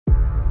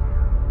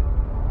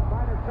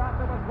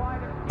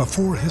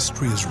Before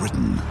history is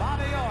written,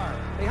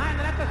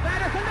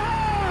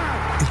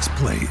 it's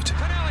played.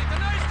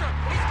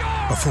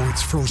 Before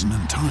it's frozen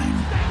in time,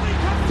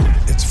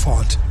 it's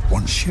fought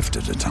one shift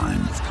at a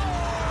time.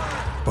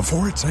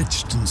 Before it's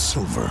etched in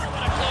silver,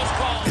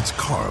 it's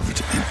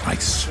carved in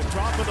ice.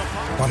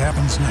 What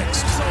happens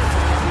next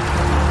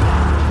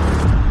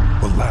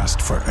will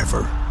last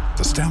forever.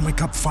 The Stanley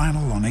Cup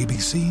Final on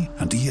ABC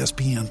and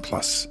ESPN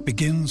Plus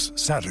begins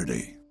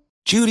Saturday.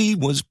 Judy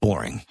was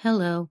boring.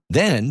 Hello.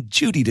 Then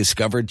Judy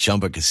discovered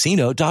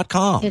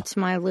ChumbaCasino.com. It's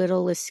my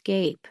little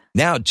escape.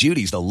 Now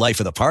Judy's the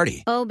life of the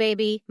party. Oh,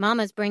 baby,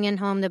 mama's bringing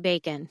home the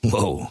bacon.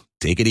 Whoa,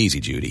 take it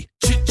easy, Judy.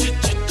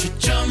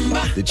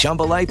 The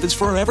Chumba life is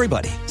for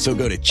everybody. So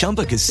go to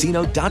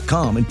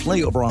ChumbaCasino.com and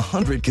play over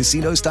 100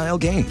 casino-style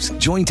games.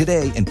 Join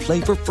today and play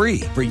for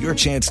free for your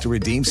chance to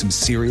redeem some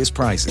serious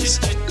prizes.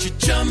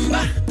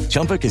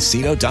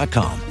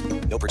 ChumbaCasino.com.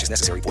 No purchase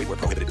necessary. Void where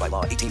prohibited by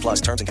law. 18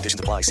 plus terms and conditions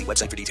apply. See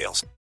website for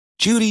details.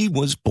 Judy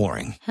was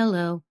boring.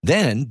 Hello.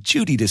 Then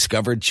Judy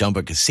discovered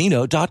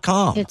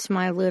ChumbaCasino.com. It's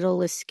my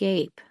little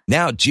escape.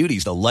 Now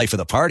Judy's the life of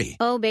the party.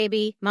 Oh,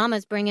 baby,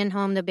 mama's bringing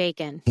home the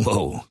bacon.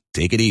 Whoa,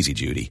 take it easy,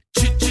 Judy.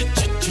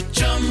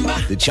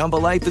 The Chumba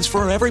life is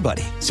for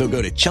everybody. So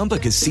go to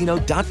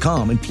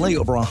ChumbaCasino.com and play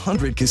over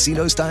 100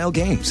 casino-style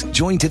games.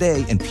 Join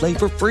today and play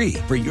for free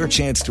for your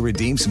chance to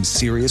redeem some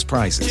serious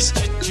prizes.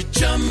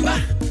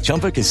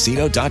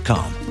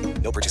 ChumbaCasino.com.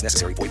 No purchase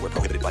necessary. Void where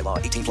prohibited by law.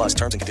 18 plus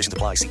terms and conditions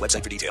apply. See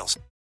website for details.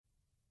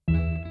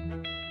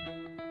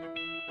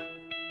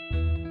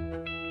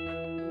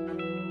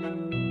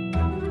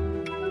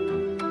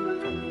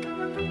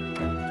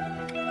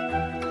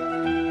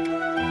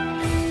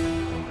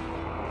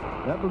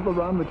 That was the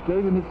run which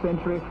gave him his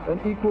century and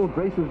equalled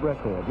Grace's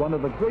record, one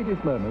of the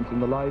greatest moments in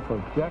the life of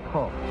Jack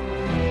Hobbs.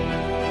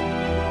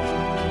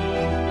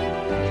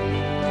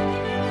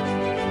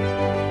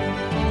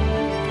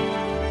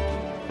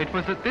 It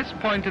was at this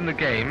point in the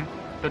game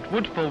that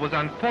Woodfull was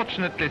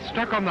unfortunately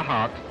struck on the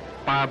heart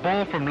by a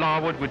ball from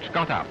Larwood which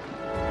got up.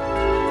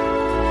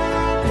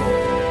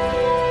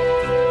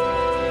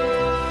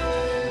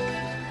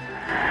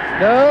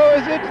 No,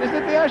 is it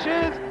the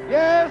Ashes?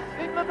 Yes,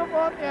 England have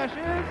won the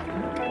Ashes.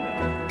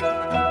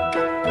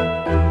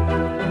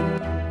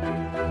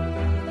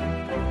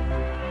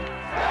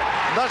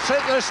 That's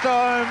it this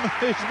time.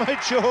 He's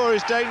made sure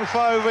he's taken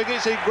 5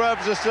 wickets. He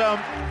grabs the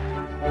stump.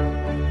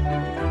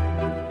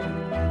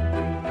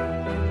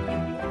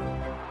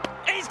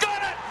 He's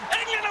got it!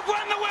 England have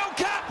won the World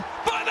Cup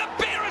by the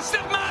barest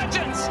of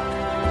margins!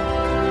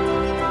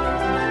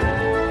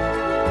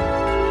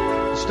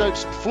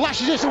 Stokes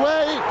flashes it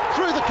away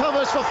through the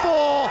covers for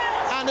 4,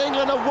 and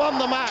England have won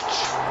the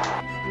match.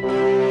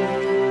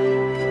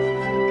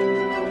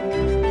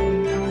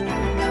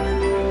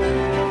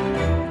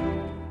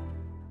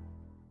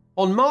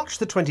 On March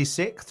the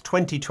 26th,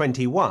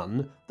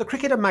 2021, the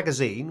Cricketer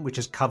magazine, which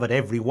has covered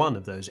every one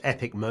of those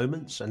epic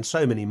moments and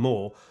so many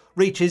more,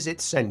 reaches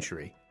its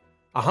century.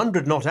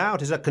 100 not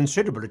out is a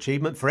considerable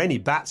achievement for any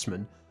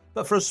batsman,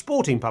 but for a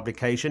sporting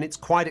publication it's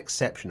quite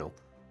exceptional.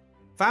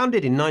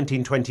 Founded in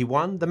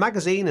 1921, the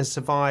magazine has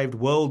survived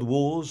world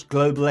wars,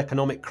 global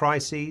economic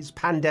crises,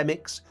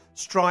 pandemics,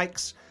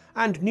 strikes,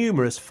 and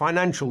numerous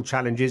financial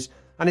challenges,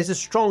 and is as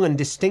strong and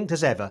distinct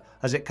as ever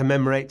as it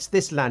commemorates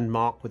this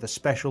landmark with a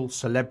special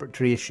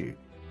celebratory issue.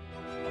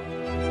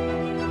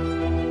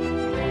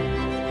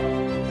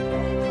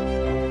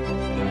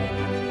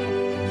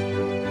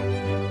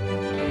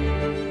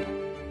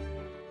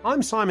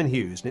 I'm Simon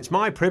Hughes, and it's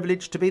my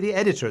privilege to be the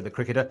editor of The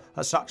Cricketer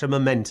at such a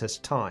momentous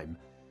time.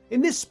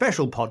 In this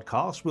special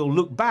podcast, we'll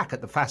look back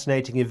at the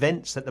fascinating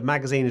events that the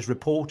magazine has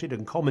reported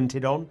and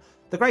commented on,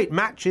 the great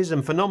matches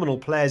and phenomenal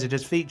players it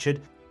has featured,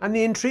 and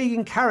the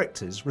intriguing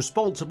characters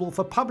responsible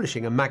for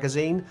publishing a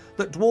magazine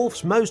that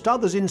dwarfs most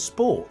others in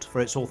sport for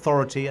its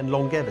authority and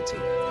longevity.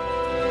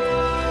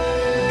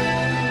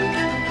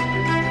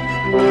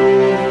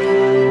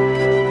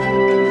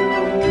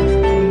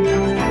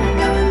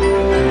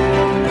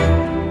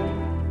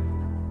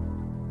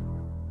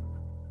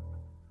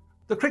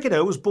 The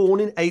Cricketer was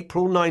born in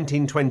April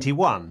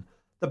 1921,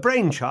 the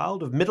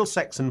brainchild of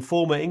Middlesex and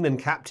former England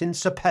captain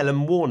Sir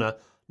Pelham Warner,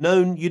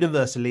 known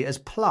universally as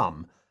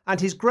Plum, and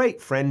his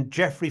great friend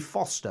Geoffrey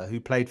Foster, who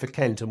played for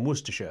Kent and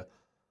Worcestershire.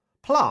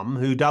 Plum,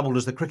 who doubled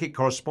as the cricket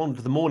correspondent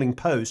of the Morning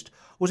Post,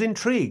 was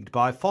intrigued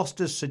by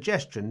Foster's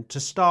suggestion to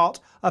start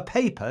a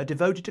paper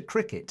devoted to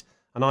cricket,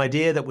 an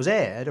idea that was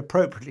aired,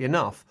 appropriately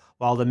enough,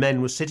 while the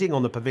men were sitting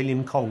on the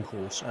pavilion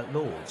concourse at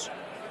Lord's.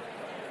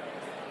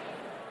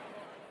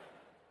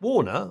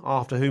 Warner,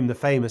 after whom the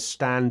famous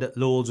stand at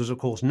Lord's was of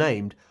course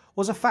named,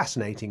 was a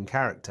fascinating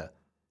character.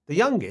 The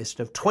youngest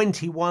of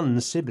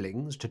 21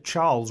 siblings to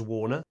Charles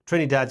Warner,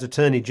 Trinidad's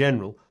Attorney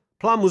General,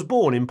 Plum was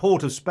born in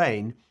Port of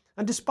Spain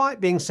and, despite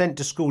being sent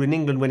to school in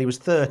England when he was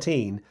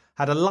 13,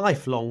 had a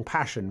lifelong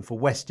passion for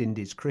West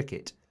Indies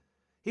cricket.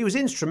 He was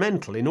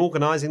instrumental in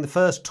organising the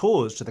first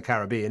tours to the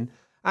Caribbean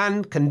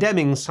and,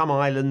 condemning some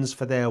islands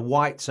for their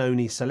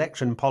whites-only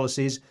selection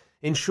policies,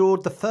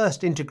 ensured the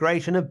first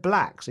integration of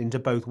blacks into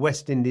both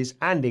West Indies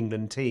and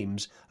England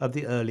teams of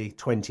the early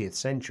 20th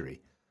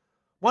century.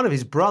 One of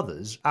his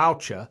brothers,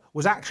 Archer,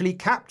 was actually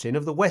captain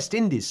of the West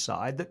Indies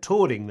side that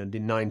toured England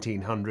in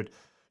 1900,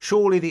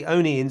 surely the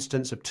only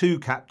instance of two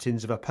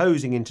captains of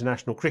opposing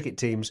international cricket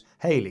teams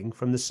hailing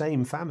from the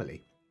same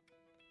family.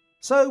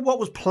 So what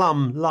was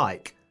Plum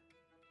like?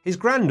 His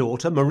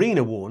granddaughter,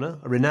 Marina Warner,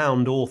 a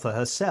renowned author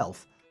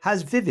herself,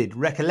 has vivid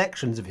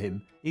recollections of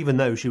him, even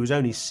though she was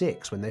only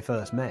 6 when they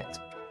first met.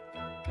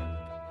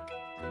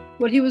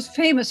 Well, he was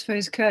famous for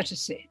his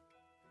courtesy,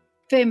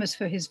 famous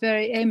for his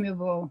very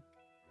amiable,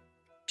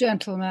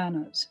 gentle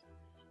manners.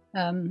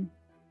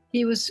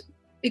 He was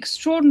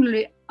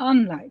extraordinarily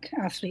unlike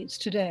athletes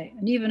today.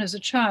 And even as a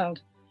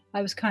child,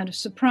 I was kind of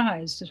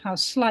surprised at how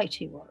slight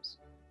he was.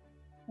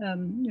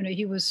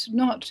 He was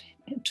not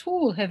at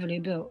all heavily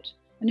built.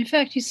 And in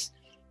fact,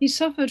 he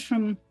suffered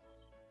from,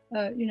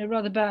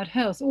 rather bad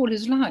health all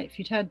his life.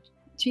 He'd had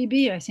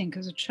TB, I think,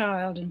 as a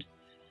child. And,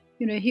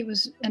 he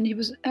was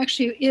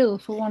actually ill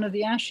for one of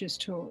the Ashes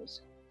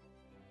tours.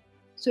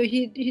 So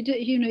he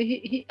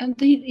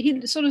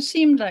sort of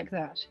seemed like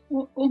that.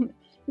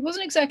 He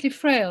wasn't exactly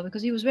frail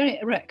because he was very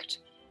erect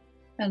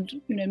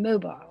and,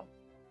 mobile.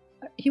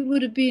 He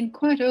would have been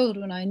quite old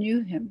when I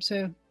knew him.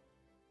 So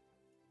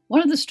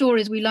one of the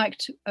stories we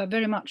liked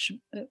very much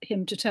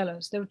him to tell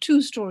us, there were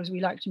 2 stories we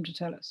liked him to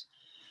tell us.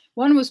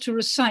 One was to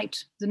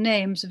recite the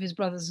names of his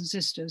brothers and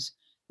sisters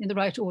in the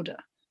right order,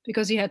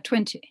 because he had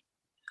 20.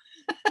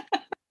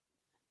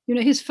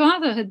 His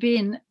father had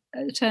been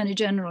Attorney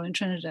General in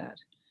Trinidad.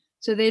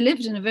 So they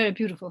lived in a very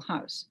beautiful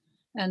house,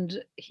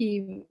 and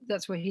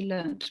that's where he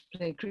learned to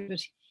play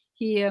cricket.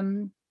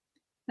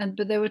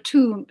 But there were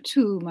two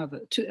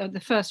mothers.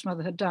 The first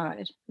mother had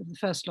died of the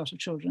first lot of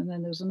children, and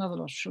then there was another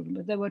lot of children,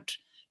 but there were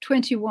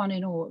 21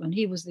 in all, and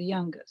he was the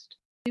youngest.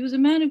 He was a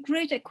man of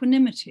great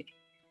equanimity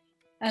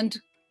and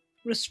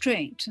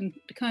restraint, and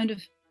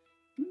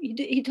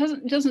he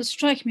doesn't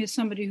strike me as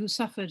somebody who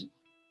suffered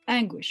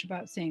anguish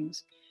about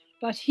things,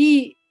 but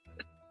he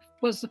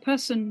was the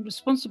person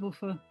responsible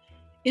for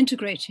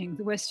integrating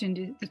the West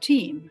Indies,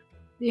 the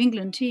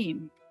England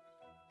team,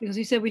 because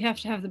he said we have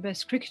to have the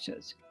best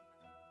cricketers.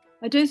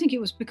 I don't think it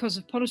was because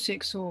of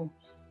politics or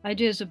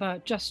ideas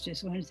about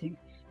justice or anything,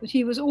 but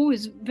he was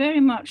always very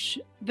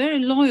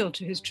loyal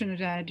to his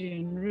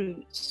Trinidadian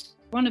roots.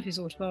 One of his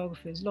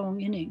autobiographies,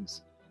 Long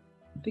Innings,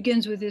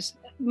 begins with this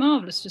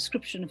marvelous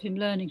description of him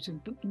learning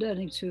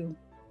to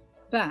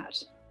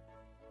bat.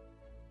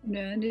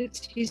 And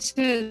he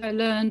said, I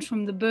learned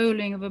from the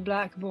bowling of a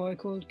black boy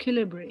called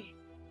Killibree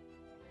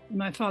in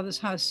my father's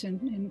house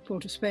in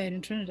Port of Spain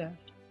in Trinidad.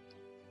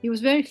 He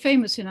was very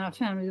famous in our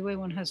family, the way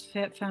one has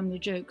family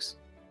jokes,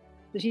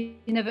 that he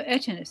never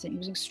ate anything. He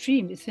was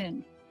extremely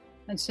thin.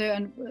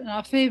 And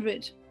our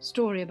favourite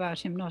story about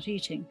him not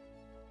eating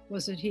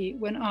was that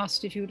when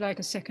asked if he would like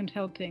a second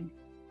helping,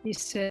 he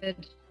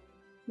said,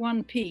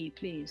 1 pea,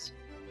 please.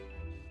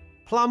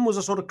 Plum was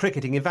a sort of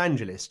cricketing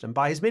evangelist, and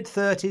by his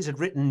mid-30s had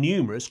written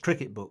numerous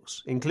cricket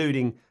books,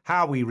 including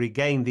How We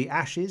Regained the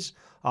Ashes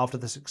after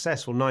the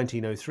successful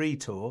 1903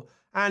 tour,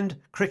 and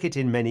Cricket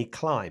in Many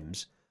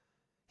Climes.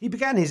 He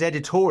began his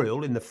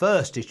editorial in the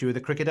first issue of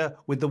The Cricketer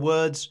with the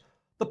words,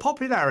 "The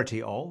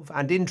popularity of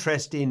and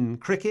interest in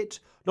cricket,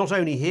 not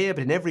only here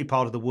but in every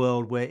part of the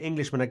world where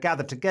Englishmen are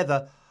gathered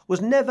together,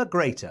 was never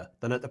greater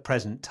than at the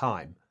present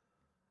time."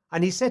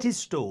 And he set his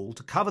stall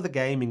to cover the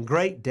game in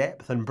great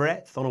depth and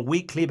breadth on a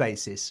weekly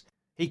basis.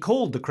 He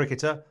called The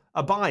Cricketer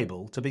a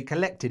Bible to be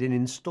collected in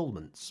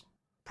instalments.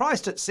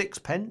 Priced at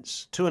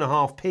 6p,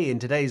 2.5p in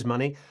today's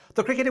money,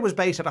 The Cricketer was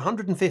based at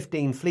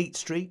 115 Fleet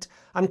Street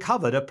and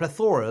covered a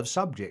plethora of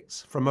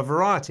subjects from a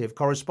variety of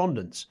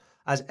correspondents,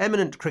 as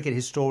eminent cricket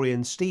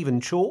historian Stephen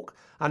Chalk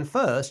and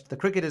first the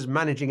Cricketer's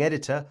managing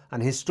editor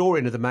and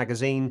historian of the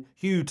magazine,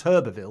 Hugh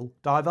Turberville,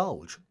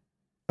 divulge.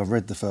 I've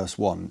read the first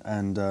one,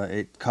 and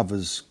it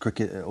covers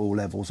cricket at all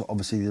levels.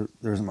 Obviously,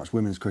 there isn't much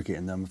women's cricket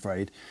in there, I'm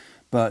afraid,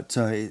 but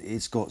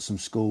it's got some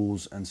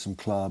schools and some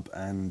club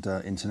and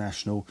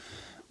international.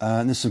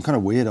 And there's some kind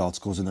of weird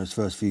articles in those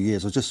first few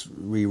years. I was just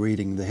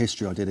rereading the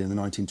history I did in the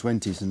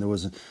 1920s, and there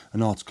was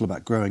an article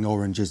about growing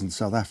oranges in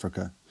South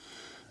Africa.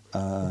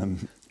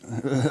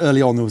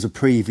 Early on, there was a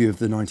preview of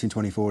the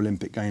 1924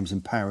 Olympic Games in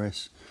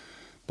Paris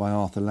by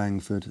Arthur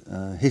Langford.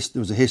 There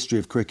was a history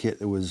of cricket.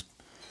 There was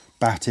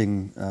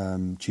batting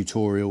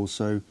tutorials,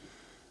 so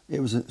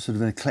it was a sort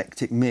of an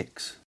eclectic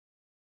mix.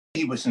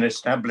 He was an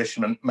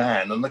establishment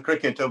man, and The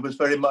Cricketer was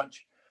very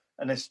much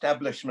an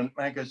establishment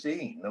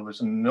magazine. There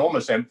was an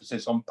enormous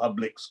emphasis on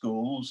public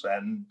schools,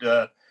 and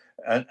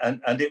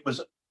it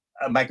was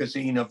a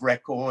magazine of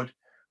record.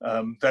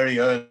 Very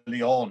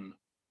early on,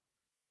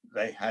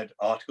 they had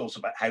articles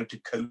about how to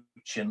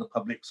coach in the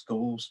public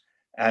schools,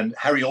 and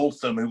Harry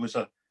Altham, who was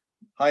a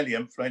highly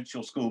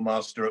influential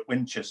schoolmaster at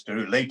Winchester,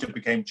 who later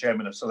became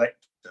chairman of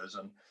selectors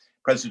and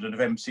president of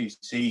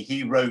MCC,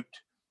 he wrote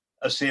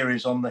a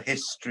series on the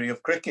history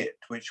of cricket,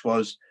 which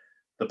was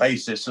the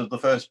basis of the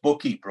first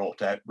book he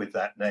brought out with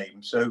that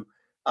name. So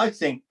I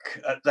think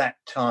at that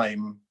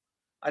time,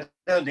 I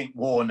don't think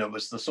Warner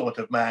was the sort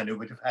of man who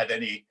would have had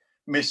any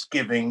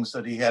misgivings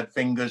that he had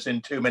fingers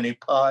in too many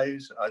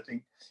pies. I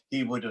think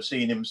he would have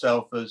seen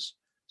himself as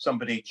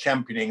somebody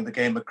championing the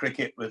game of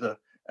cricket with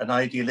an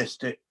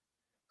idealistic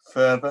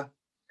fervour.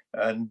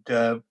 And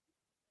the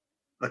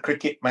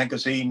cricket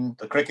magazine,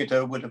 The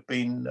Cricketer, would have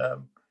been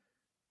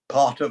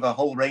part of a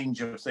whole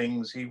range of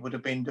things he would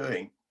have been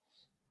doing.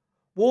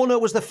 Warner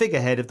was the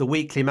figurehead of the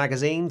weekly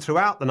magazine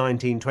throughout the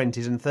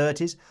 1920s and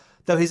 30s,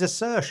 though his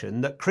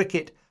assertion that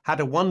cricket had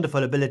a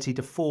wonderful ability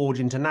to forge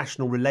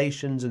international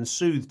relations and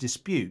soothe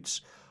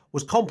disputes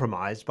was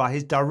compromised by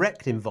his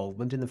direct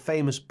involvement in the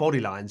famous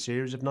Bodyline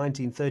series of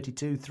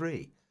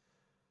 1932-3.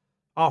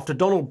 After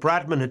Donald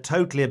Bradman had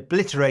totally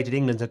obliterated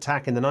England's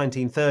attack in the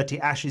 1930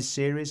 Ashes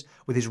series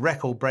with his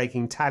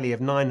record-breaking tally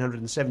of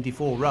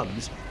 974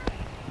 runs...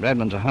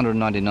 Bradman's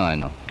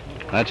 199.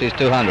 That's his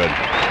 200.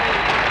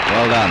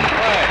 Well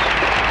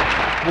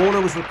done.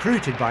 Warner was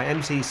recruited by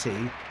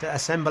MCC to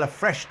assemble a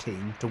fresh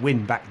team to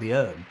win back the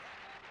urn.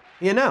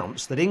 He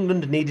announced that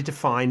England needed to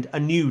find a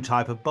new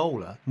type of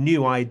bowler,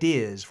 new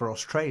ideas for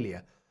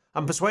Australia,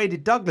 and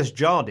persuaded Douglas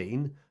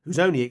Jardine, whose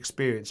only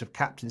experience of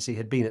captaincy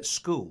had been at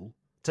school,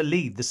 to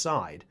lead the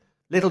side.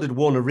 Little did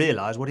Warner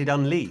realise what he'd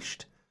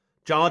unleashed.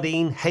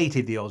 Jardine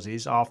hated the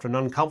Aussies after an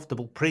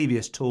uncomfortable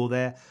previous tour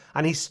there,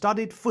 and he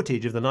studied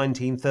footage of the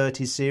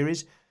 1930s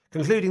series,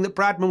 concluding that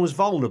Bradman was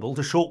vulnerable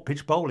to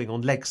short-pitch bowling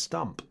on leg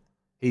stump.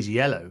 "He's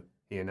yellow,"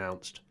 he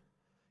announced.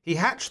 He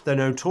hatched the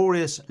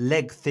notorious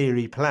leg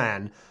theory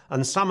plan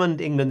and summoned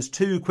England's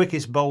two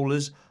quickest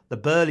bowlers, the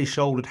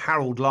burly-shouldered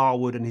Harold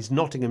Larwood and his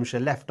Nottinghamshire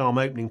left-arm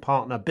opening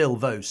partner Bill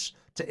Vose,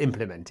 to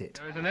implement it.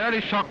 There is an early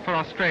shock for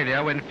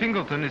Australia when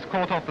Fingleton is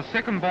caught off the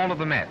second ball of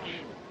the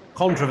match.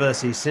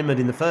 Controversy simmered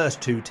in the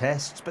first two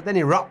tests, but then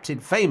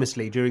erupted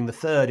famously during the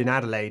third in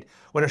Adelaide,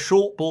 when a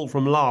short ball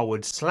from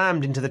Larwood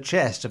slammed into the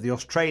chest of the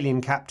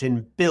Australian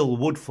captain Bill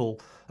Woodfull,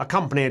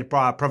 accompanied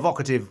by a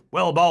provocative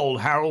 "Well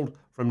bowled, Harold"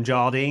 from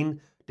Jardine,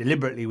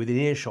 deliberately within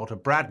earshot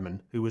of Bradman,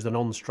 who was the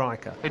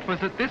non-striker. It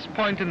was at this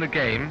point in the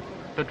game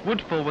that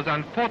Woodfull was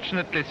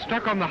unfortunately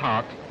struck on the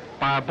heart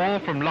by a ball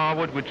from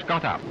Larwood which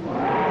got up.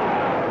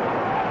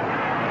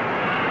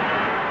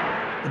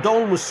 The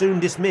Don was soon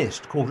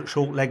dismissed, caught at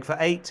short leg for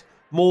 8.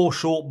 More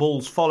short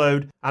balls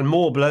followed, and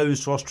more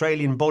blows to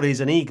Australian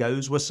bodies and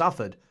egos were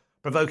suffered,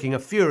 provoking a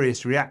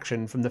furious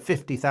reaction from the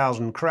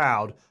 50,000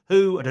 crowd,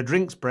 who, at a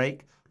drinks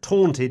break,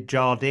 taunted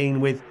Jardine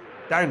with,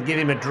 "Don't give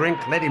him a drink,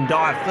 let him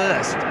die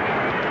first."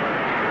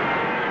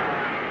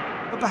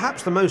 But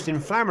perhaps the most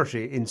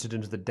inflammatory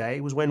incident of the day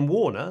was when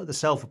Warner, the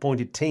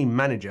self-appointed team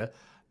manager,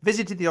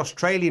 visited the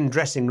Australian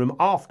dressing room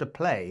after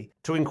play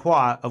to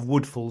inquire of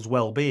Woodfull's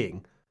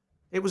well-being.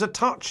 It was a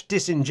touch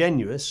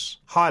disingenuous,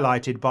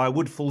 highlighted by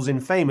Woodfull's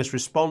infamous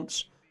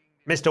response,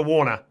 "Mr.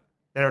 Warner,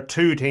 there are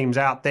two teams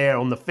out there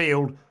on the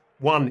field.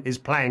 One is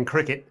playing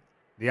cricket,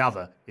 the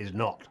other is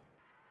not."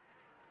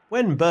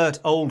 When Bert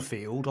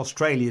Oldfield,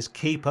 Australia's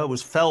keeper,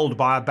 was felled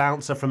by a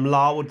bouncer from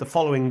Larwood the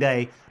following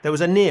day, there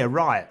was a near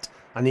riot,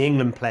 and the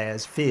England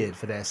players feared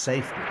for their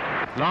safety.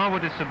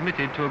 Larwood is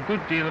submitted to a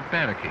good deal of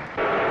barracking.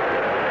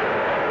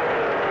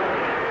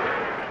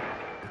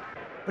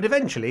 But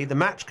eventually the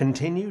match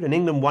continued and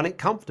England won it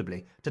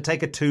comfortably to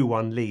take a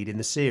 2-1 lead in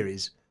the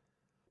series.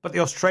 But the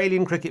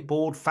Australian Cricket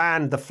Board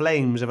fanned the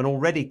flames of an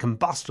already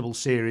combustible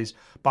series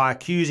by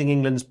accusing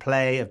England's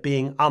play of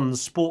being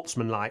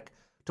unsportsmanlike,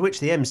 to which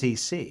the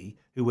MCC,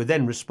 who were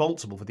then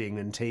responsible for the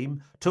England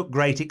team, took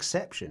great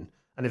exception,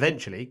 and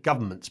eventually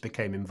governments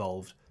became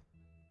involved.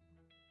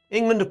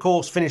 England, of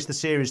course, finished the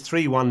series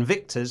 3-1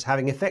 victors,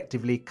 having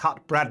effectively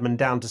cut Bradman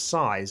down to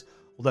size,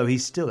 although he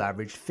still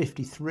averaged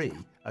 53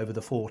 over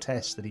the 4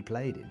 tests that he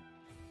played in.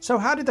 So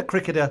how did the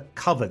cricketer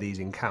cover these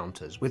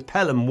encounters, with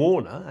Pelham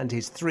Warner and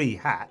his 3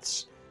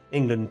 hats,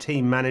 England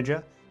team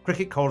manager,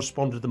 cricket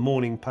correspondent of the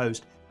Morning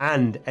Post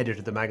and editor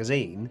of the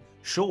magazine,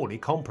 surely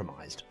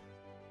compromised?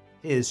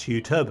 Here's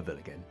Hugh Turbeville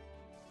again.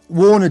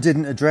 Warner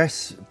didn't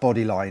address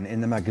Bodyline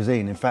in the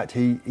magazine. In fact,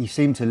 he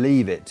seemed to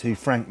leave it to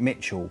Frank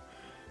Mitchell,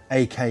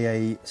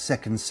 aka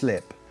Second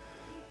Slip,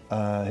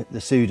 the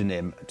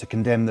pseudonym, to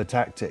condemn the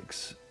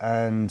tactics.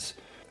 And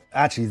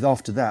actually,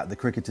 after that, the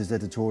cricketer's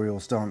editorial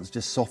stance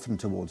just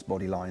softened towards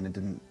Bodyline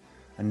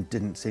and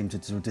didn't seem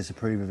to sort of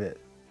disapprove of it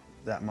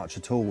that much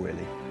at all,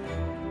 really.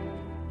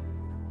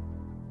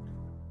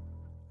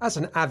 As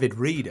an avid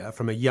reader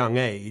from a young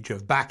age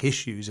of back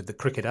issues of the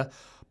Cricketer,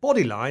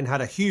 Bodyline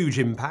had a huge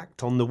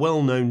impact on the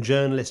well-known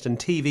journalist and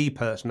TV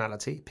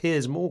personality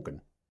Piers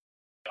Morgan.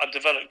 I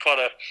developed quite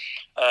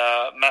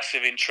a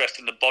massive interest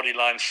in the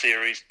Bodyline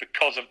series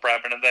because of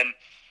Bradman, and then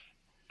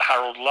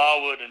Harold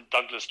Larwood and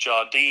Douglas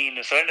Jardine.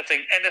 So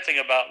anything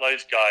about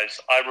those guys,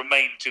 I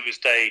remain to this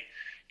day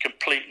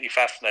completely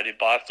fascinated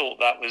by. I thought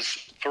that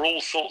was, for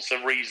all sorts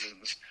of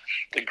reasons,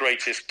 the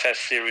greatest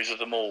test series of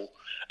them all,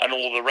 and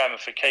all the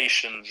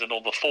ramifications and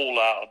all the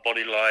fallout of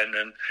Bodyline,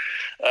 and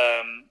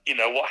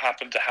what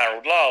happened to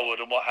Harold Larwood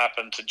and what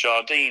happened to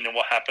Jardine and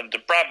what happened to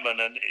Bradman.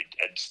 And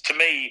it's, to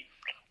me,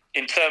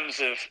 in terms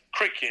of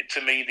cricket,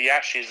 to me, the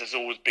Ashes has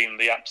always been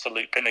the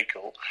absolute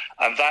pinnacle.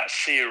 And that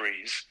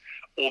series,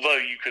 although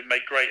you could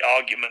make great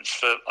arguments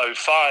for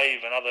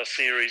 05 and other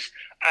series,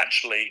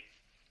 actually,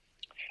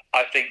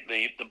 I think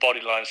the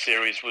Bodyline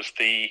series was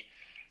the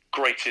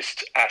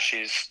greatest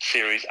Ashes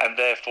series, and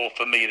therefore,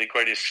 for me, the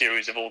greatest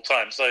series of all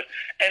time. So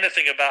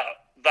anything about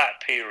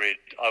that period,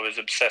 I was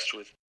obsessed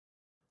with.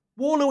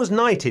 Warner was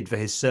knighted for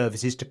his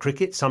services to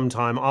cricket some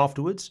time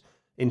afterwards.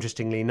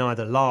 Interestingly,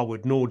 neither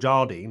Larwood nor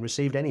Jardine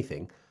received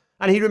anything,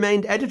 and he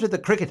remained editor of the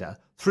Cricketer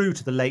through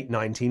to the late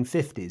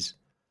 1950s.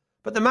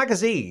 But the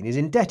magazine is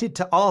indebted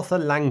to Arthur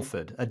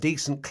Langford, a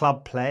decent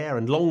club player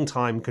and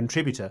long-time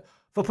contributor,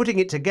 for putting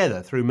it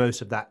together through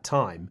most of that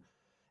time.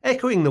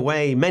 Echoing the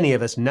way many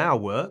of us now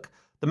work,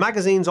 the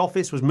magazine's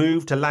office was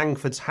moved to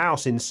Langford's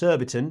house in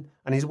Surbiton,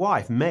 and his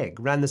wife, Meg,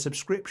 ran the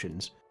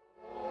subscriptions.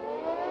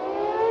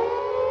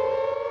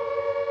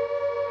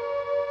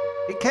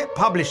 It kept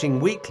publishing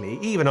weekly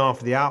even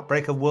after the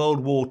outbreak of World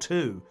War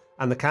II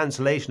and the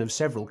cancellation of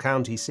several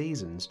county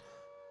seasons.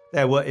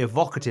 There were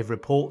evocative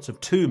reports of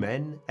two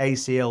men,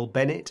 A.C.L.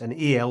 Bennett and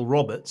E.L.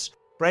 Roberts,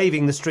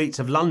 braving the streets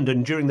of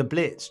London during the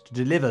Blitz to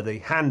deliver the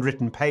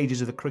handwritten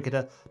pages of the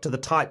Cricketer to the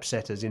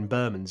typesetters in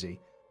Bermondsey.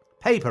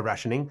 Paper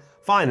rationing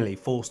finally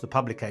forced the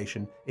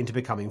publication into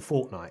becoming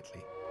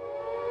fortnightly.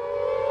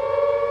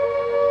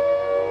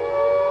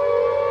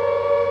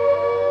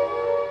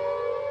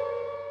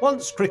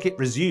 Once cricket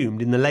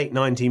resumed in the late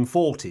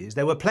 1940s,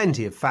 there were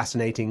plenty of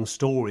fascinating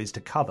stories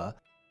to cover.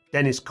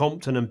 Dennis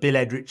Compton and Bill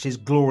Edrich's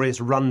glorious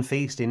run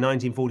feast in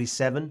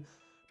 1947,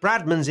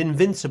 Bradman's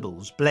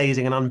Invincibles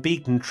blazing an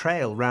unbeaten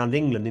trail round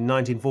England in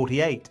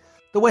 1948,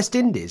 the West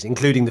Indies,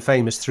 including the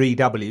famous three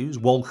Ws,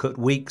 Walcott,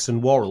 Weekes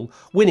and Worrell,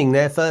 winning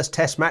their first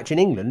Test match in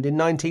England in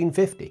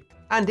 1950,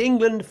 and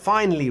England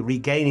finally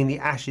regaining the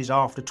Ashes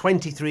after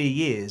 23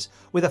 years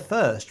with a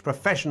first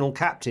professional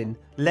captain,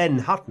 Len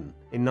Hutton,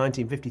 in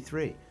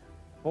 1953.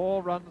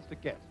 4 runs to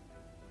get.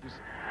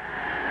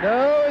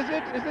 No, is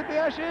it the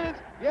Ashes?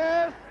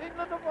 Yes,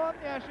 England have won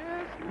the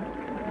Ashes.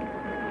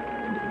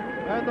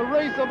 And the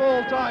race of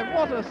all time,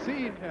 what a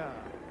scene here.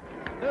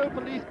 No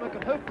policeman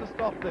could hope to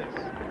stop this.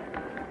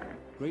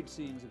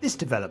 This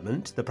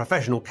development, the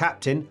professional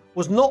captain,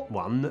 was not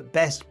one that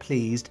best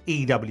pleased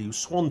E.W.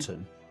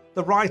 Swanton,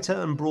 the writer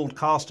and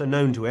broadcaster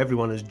known to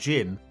everyone as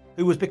Jim,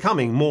 who was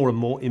becoming more and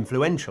more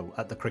influential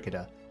at the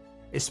Cricketer,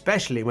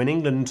 especially when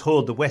England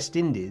toured the West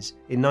Indies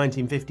in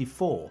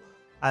 1954,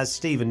 as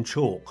Stephen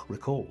Chalk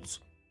recalls.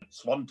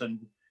 Swanton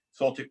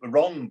thought it was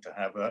wrong to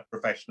have a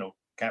professional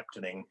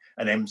captaining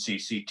an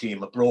MCC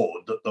team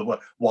abroad, that there were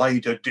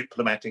wider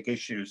diplomatic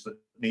issues that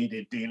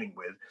needed dealing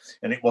with,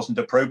 and it wasn't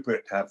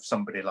appropriate to have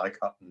somebody like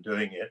Hutton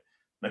doing it.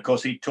 And of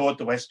course, he toured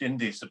the West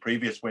Indies the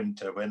previous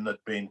winter when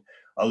there'd been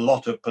a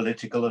lot of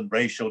political and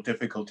racial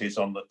difficulties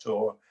on the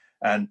tour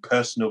and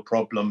personal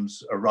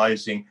problems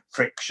arising,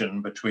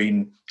 friction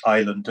between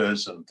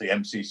islanders and the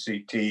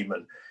MCC team.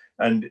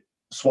 And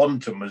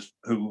Swanton was,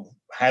 who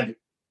had,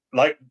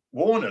 like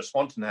Warner,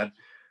 Swanton had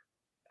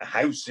a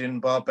house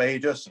in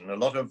Barbados and a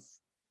lot of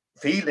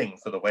feeling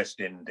for the West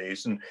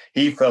Indies, and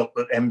he felt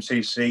that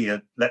MCC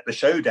had let the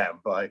show down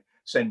by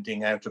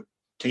sending out a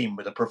team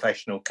with a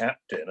professional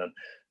captain and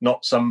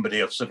not somebody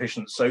of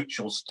sufficient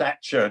social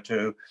stature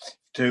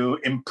to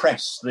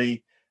impress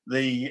the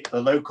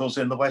locals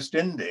in the West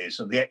Indies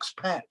and the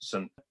expats.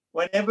 And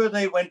whenever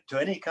they went to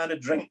any kind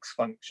of drinks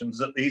functions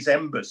at these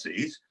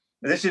embassies,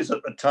 this is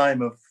at the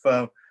time of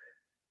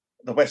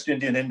the West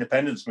Indian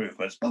independence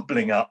movements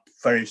bubbling up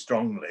very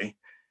strongly,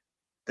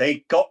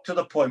 they got to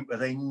the point where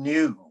they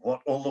knew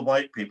what all the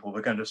white people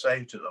were going to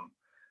say to them,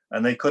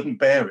 and they couldn't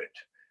bear it.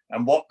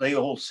 And what they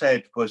all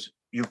said was,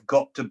 you've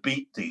got to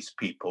beat these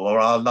people or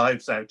our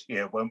lives out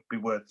here won't be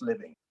worth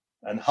living.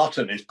 And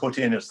Hutton is put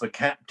in as the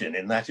captain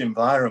in that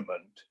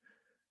environment.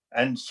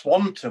 And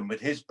Swanton, with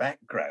his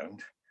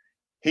background,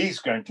 he's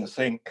going to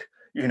think,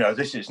 you know,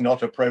 this is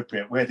not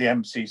appropriate. We're the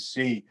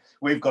MCC.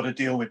 We've got to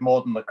deal with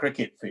more than the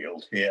cricket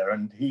field here.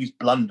 And he's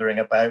blundering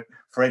about,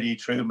 Freddie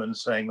Truman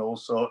saying all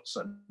sorts,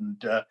 and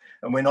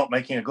we're not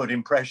making a good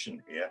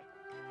impression here.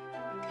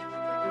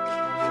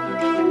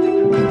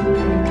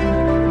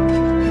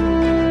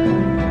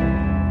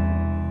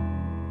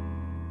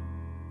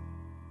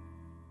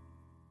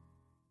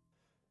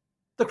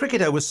 The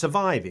Cricketer was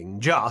surviving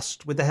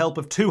just with the help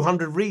of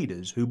 200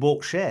 readers who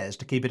bought shares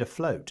to keep it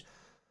afloat.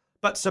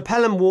 But Sir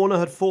Pelham Warner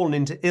had fallen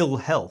into ill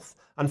health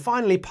and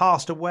finally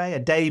passed away a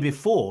day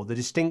before the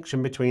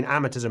distinction between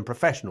amateurs and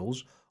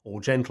professionals, or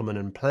gentlemen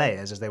and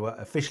players as they were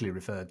officially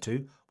referred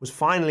to, was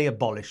finally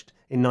abolished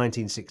in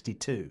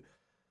 1962.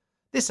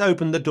 This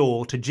opened the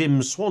door to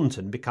Jim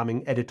Swanton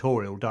becoming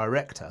editorial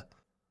director.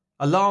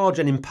 A large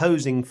and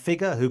imposing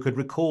figure who could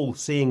recall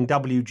seeing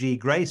W.G.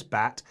 Grace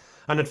bat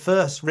and had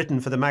first written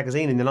for the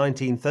magazine in the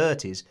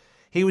 1930s,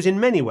 he was in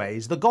many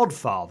ways the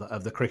godfather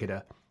of the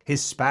Cricketer,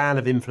 his span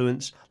of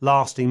influence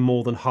lasting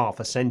more than half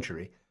a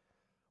century.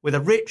 With a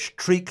rich,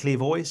 treacly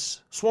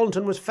voice,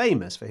 Swanton was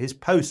famous for his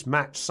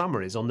post-match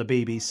summaries on the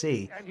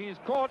BBC. And he's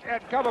caught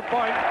at cover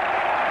point.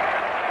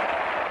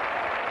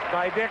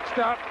 by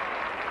Dexter.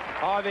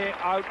 Harvey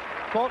out,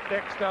 caught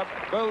Dexter,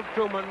 bowled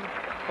Truman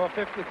for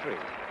 53.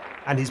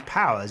 And his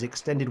powers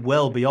extended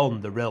well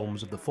beyond the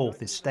realms of the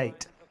Fourth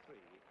Estate.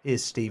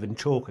 Here's Stephen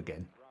Chalk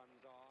again.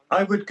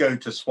 I would go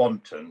to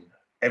Swanton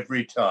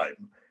every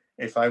time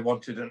if I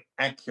wanted an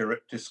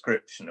accurate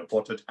description of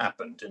what had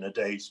happened in a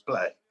day's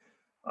play.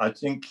 I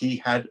think he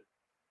had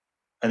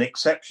an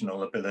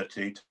exceptional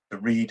ability to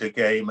read a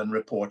game and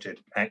report it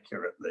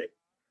accurately.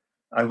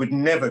 I would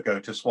never go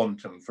to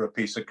Swanton for a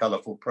piece of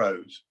colourful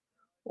prose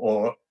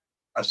or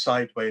a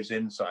sideways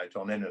insight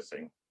on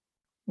anything.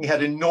 He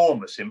had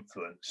enormous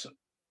influence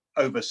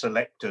over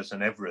selectors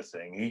and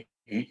everything.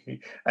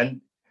 He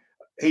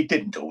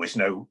didn't always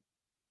know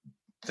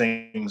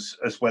things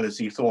as well as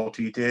he thought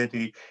he did.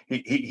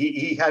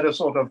 He had a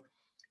sort of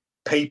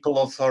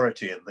papal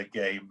authority in the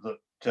game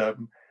that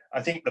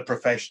I think the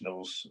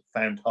professionals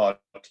found hard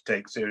to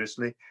take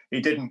seriously.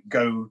 He didn't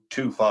go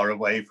too far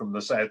away from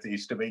the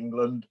southeast of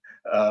England.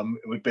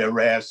 It would be a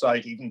rare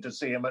sight even to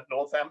see him at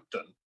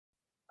Northampton.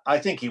 I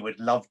think he would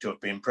love to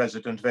have been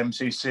president of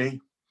MCC,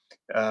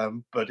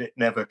 but it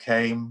never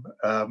came.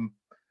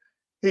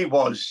 He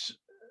was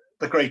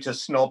the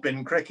greatest snob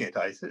in cricket,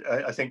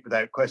 I think,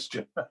 without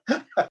question.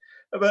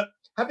 But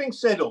having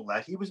said all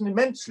that, he was an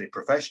immensely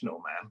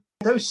professional man.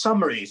 Those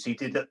summaries he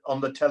did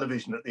on the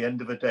television at the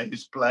end of a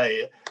day's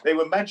play, they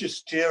were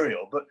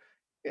magisterial, but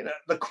you know,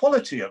 the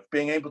quality of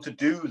being able to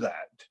do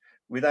that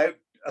without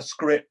a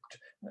script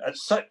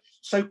so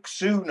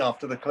soon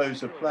after the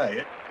close of play,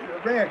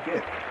 it's a rare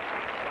gift.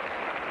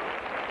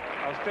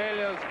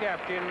 Australia's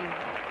captain,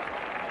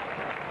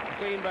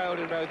 clean bowled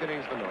in both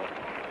innings for North.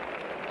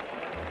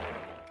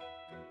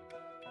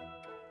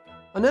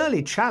 An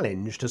early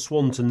challenge to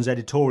Swanton's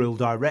editorial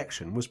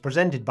direction was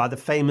presented by the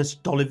famous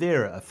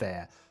D'Oliveira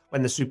affair,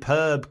 when the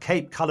superb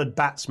Cape-coloured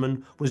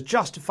batsman was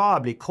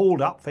justifiably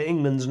called up for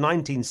England's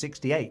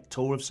 1968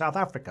 tour of South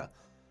Africa.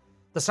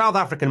 The South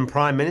African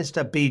Prime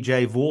Minister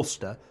B.J.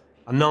 Vorster,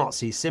 a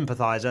Nazi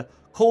sympathiser,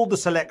 called the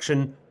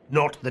selection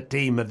not the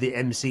team of the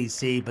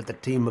MCC but the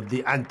team of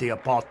the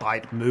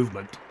anti-apartheid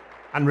movement,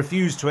 and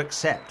refused to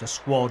accept a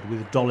squad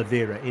with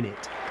D'Oliveira in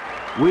it.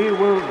 We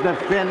will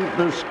defend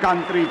this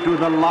country to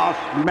the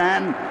last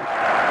man.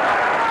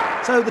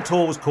 So the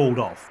tour was called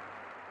off.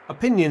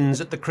 Opinions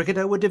at the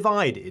cricketer were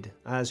divided,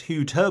 as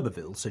Hugh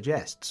Turberville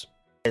suggests.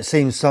 It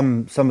seems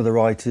some of the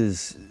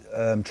writers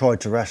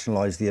tried to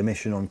rationalise the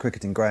omission on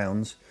cricketing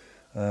grounds.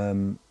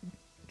 John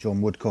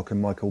Woodcock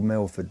and Michael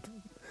Melford,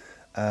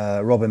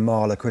 Robin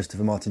Marler,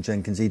 Christopher Martin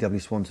Jenkins, E.W.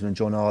 Swanton and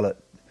John Arlott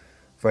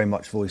very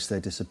much voiced their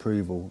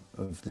disapproval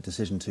of the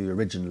decision to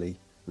originally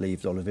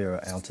leave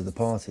D'Oliveira out of the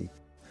party.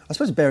 I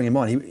suppose bearing in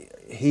mind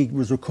he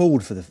was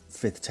recalled for the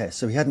fifth test,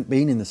 so he hadn't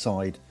been in the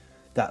side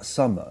that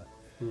summer.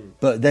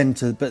 But then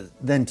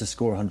to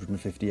score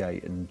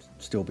 158 and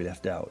still be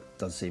left out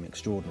does seem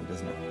extraordinary,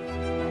 doesn't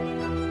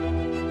it?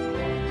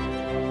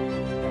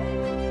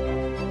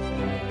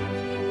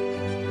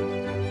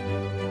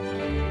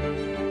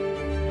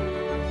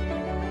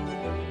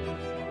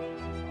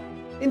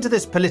 Into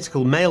this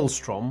political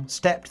maelstrom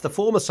stepped the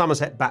former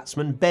Somerset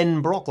batsman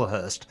Ben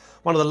Brocklehurst,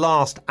 one of the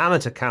last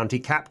amateur county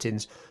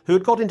captains who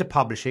had got into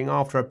publishing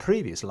after a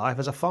previous life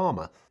as a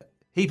farmer.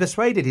 He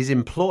persuaded his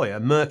employer,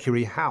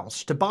 Mercury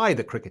House, to buy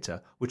the cricketer,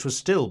 which was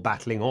still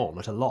battling on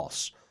at a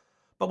loss.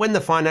 But when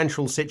the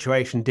financial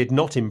situation did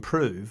not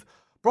improve,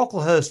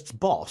 Brocklehurst's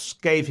boss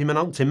gave him an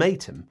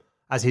ultimatum,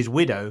 as his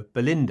widow,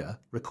 Belinda,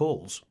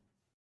 recalls.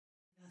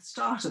 The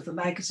start of the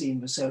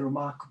magazine was so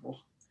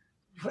remarkable,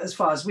 as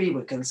far as we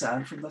were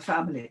concerned, from the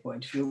family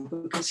point of view,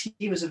 because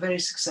he was a very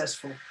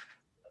successful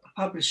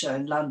publisher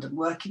in London,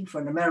 working for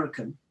an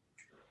American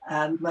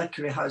and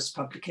Mercury House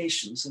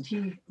Publications. And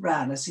he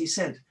ran, as he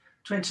said,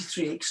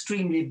 23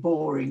 extremely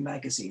boring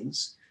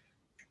magazines.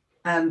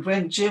 And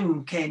when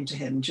Jim came to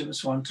him, Jim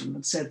Swanton,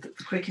 and said that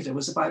the cricketer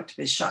was about to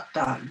be shut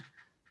down,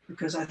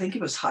 because I think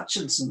it was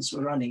Hutchinson's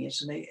were running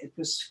it, and it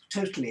was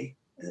totally,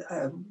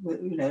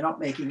 not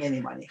making any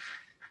money.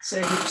 So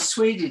he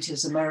persuaded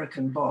his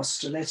American boss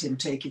to let him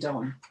take it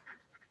on.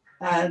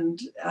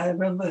 And I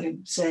remember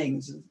him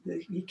saying,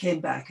 he came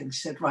back and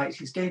said, right,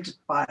 he's going to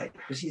buy it,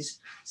 but he's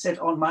said,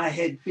 on my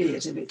head be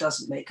it if it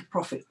doesn't make a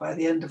profit by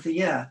the end of the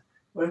year.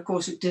 Well, of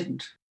course it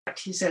didn't.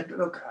 He said,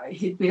 look,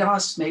 he'd been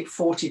asked to make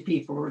 40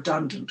 people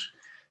redundant.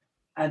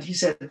 And he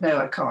said, no,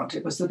 I can't.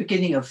 It was the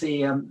beginning of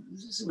the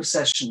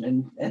recession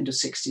in end of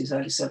 60s,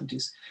 early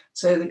 70s.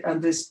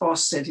 And this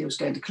boss said he was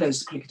going to close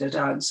the cricketer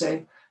down.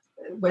 So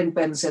when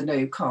Ben said, no,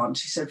 you can't,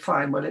 he said,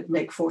 fine, well, it'd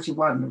make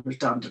 41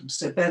 redundant.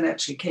 So Ben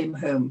actually came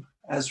home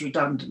as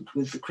redundant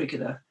with the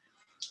cricketer.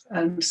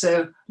 And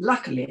so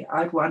luckily,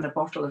 I'd won a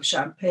bottle of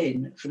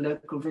champagne at the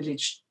local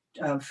village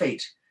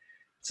fete.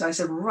 So I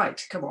said,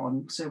 right, come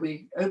on. So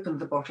we opened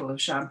the bottle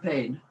of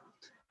champagne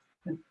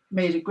and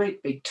made a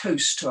great big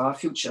toast to our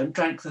future and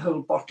drank the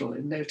whole bottle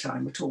in no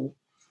time at all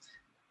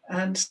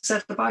and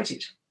set about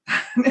it.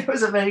 And it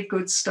was a very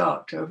good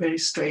start to a very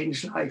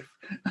strange life.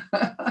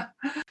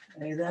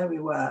 And there we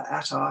were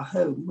at our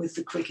home with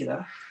the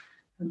cricketer,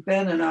 and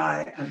Ben and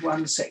I and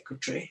one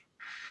secretary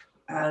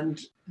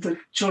And the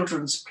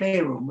children's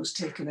playroom was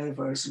taken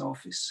over as an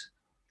office.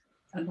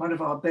 And one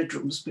of our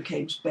bedrooms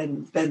became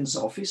Ben's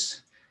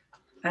office.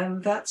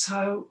 And that's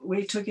how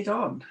we took it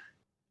on.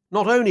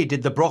 Not only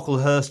did the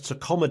Brocklehursts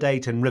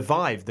accommodate and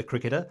revive the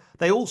cricketer,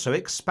 they also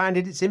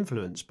expanded its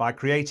influence by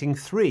creating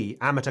 3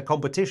 amateur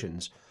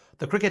competitions: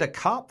 the Cricketer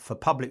Cup for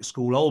public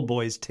school old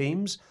boys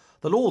teams,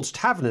 the Lord's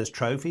Taverners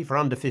Trophy for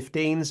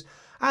under-15s,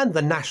 and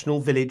the National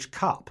Village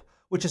Cup,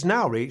 which has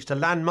now reached a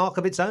landmark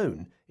of its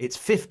own, its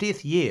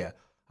 50th year,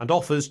 and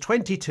offers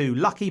 22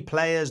 lucky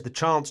players the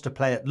chance to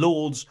play at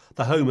Lord's,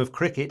 the home of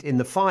cricket, in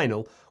the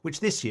final, which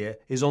this year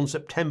is on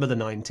September the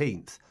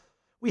 19th.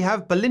 We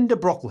have Belinda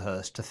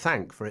Brocklehurst to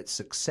thank for its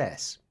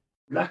success.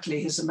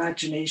 Luckily, his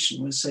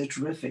imagination was so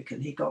terrific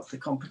and he got the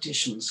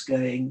competitions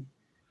going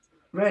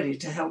really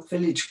to help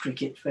village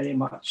cricket very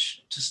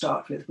much to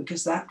start with,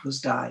 because that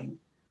was dying.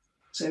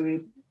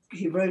 So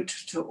he wrote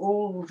to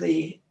all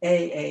the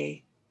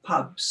AA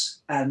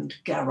pubs and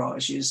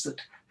garages that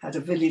had a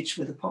village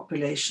with a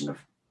population of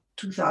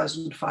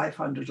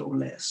 2,500 or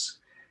less,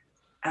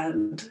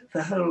 and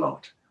the whole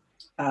lot.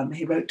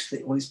 He wrote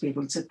to all these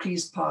people and said,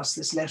 please pass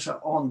this letter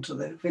on to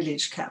the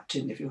village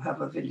captain if you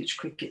have a village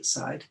cricket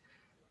side,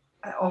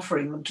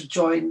 offering them to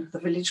join the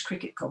village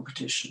cricket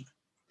competition.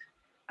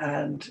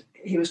 And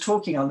he was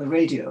talking on the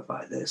radio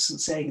about this and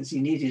saying that he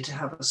needed to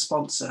have a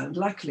sponsor. And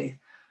luckily,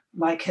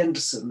 Mike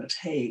Henderson at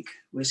Hague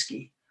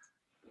Whiskey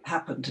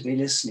happened to be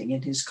listening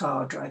in his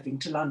car driving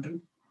to London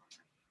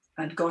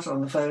and got on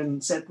the phone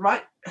and said,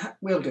 right,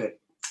 we'll do it.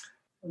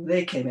 And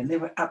they came in. They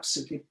were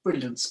absolutely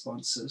brilliant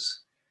sponsors.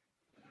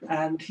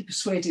 And he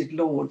persuaded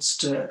Lord's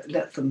to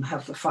let them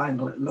have the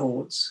final at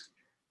Lord's.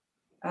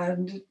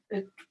 And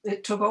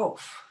it took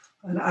off.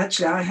 And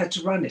actually, I had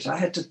to run it. I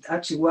had to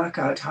actually work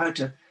out how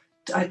to...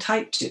 I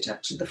typed it,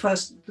 actually.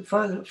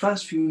 The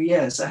first few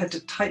years, I had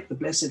to type the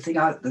blessed thing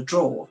out the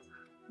drawer.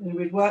 And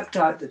we'd worked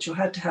out that you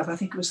had to have, I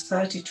think it was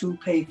 32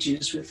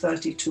 pages with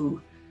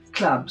 32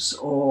 clubs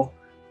or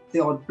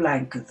the odd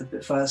blank at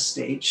the first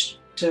stage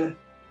to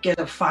get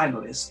a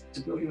finalist.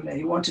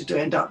 You wanted to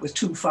end up with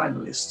 2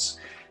 finalists.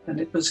 And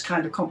it was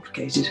kind of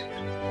complicated.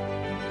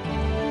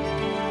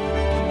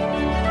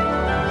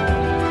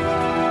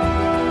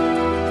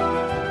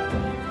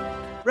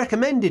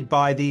 Recommended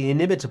by the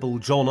inimitable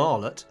John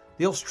Arlott,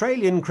 the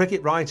Australian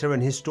cricket writer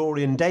and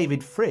historian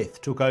David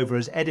Frith took over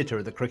as editor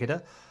of the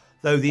Cricketer,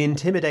 though the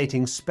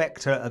intimidating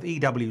spectre of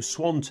E.W.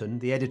 Swanton,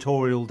 the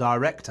editorial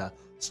director,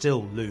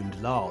 still loomed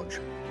large.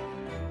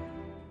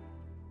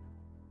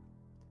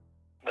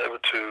 There were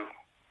 2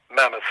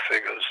 mammoth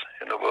figures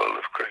in the world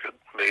of cricket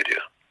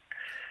media.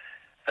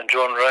 And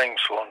John rang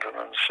Swanton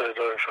and said,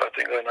 I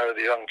think I know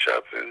the young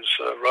chap who's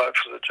right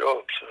for the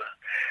job. So,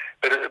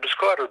 but it was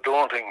quite a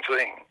daunting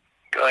thing,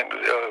 going to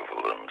the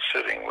Oval and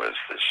sitting with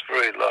this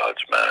very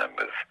large man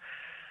with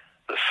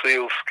the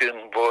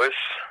sealskin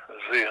voice,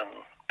 as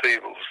Ian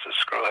Peebles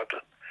described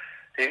it.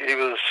 He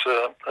was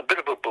a bit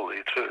of a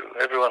bully too.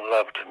 Everyone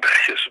loved him, but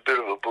he was a bit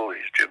of a bully,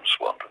 Jim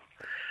Swanton.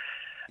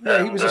 Yeah,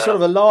 and he was a sort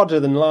of a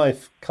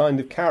larger-than-life kind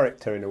of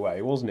character in a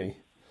way, wasn't he?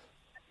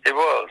 He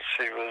was.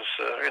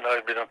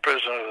 He'd been a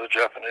prisoner of the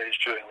Japanese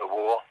during the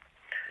war.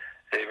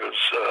 He was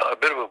a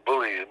bit of a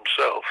bully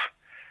himself.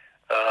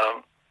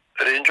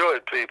 But he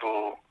enjoyed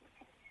people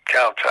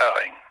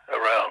kowtowing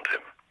around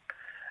him.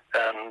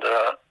 And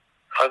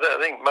I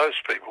think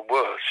most people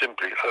were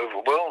simply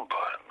overwhelmed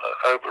by him,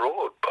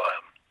 overawed by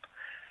him.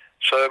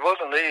 So it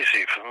wasn't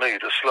easy for me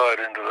to slide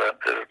into that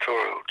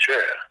editorial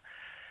chair.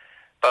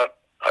 But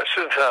I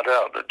soon found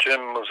out that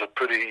Jim was a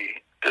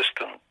pretty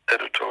distant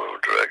editorial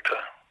director.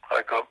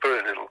 I got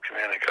very little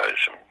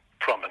communication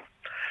from him,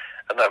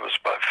 and that was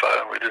by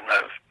phone. We didn't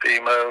have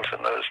emails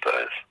in those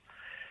days.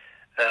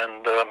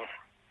 And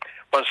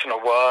once in a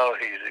while,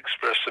 he'd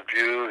express a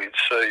view. He'd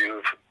say,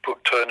 "You've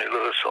put Tony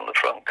Lewis on the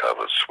front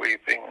cover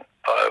sweeping.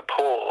 I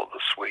abhor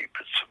the sweep.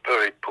 It's a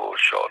very poor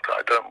shot.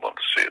 I don't want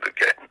to see it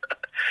again."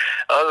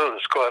 I thought it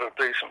was quite a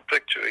decent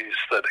picture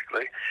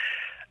aesthetically.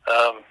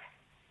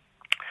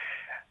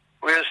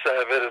 We used to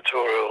have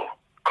editorial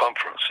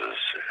conferences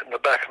in the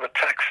back of a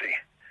taxi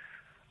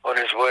on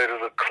his way to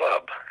the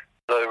club.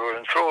 They were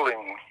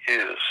enthralling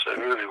years,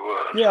 they really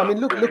were. Yeah, I mean,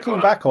 looking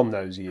back on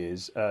those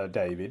years,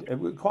 David, it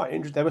was quite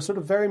interesting. They were sort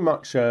of very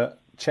much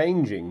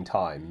changing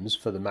times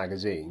for the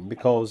magazine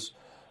because,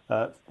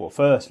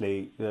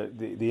 firstly,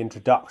 the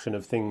introduction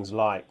of things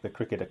like the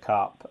Cricketer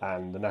Cup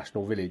and the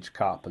National Village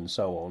Cup and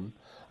so on,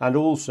 and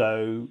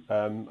also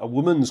a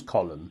woman's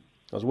column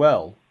as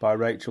well by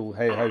Rachel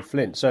Hay-Ho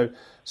Flint. So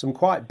some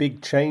quite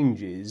big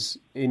changes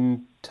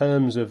in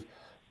terms of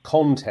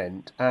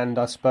content and,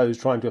 I suppose,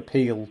 trying to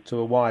appeal to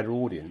a wider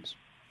audience.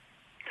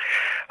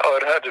 Oh,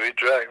 it had to be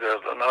dragged out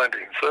of the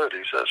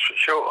 1930s, that's for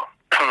sure.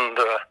 And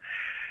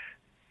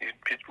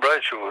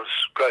Rachel was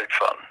great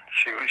fun.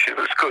 She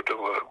was good to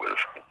work with,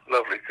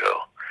 lovely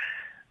girl.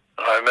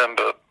 And I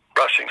remember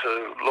rushing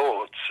to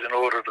Lord's in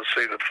order to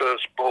see the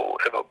first ball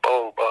ever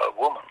bowled by a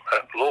woman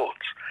at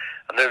Lord's.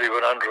 I nearly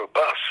went under a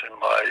bus in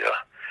my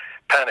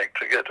panic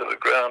to get to the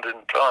ground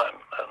in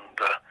time. And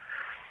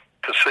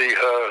to see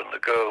her and the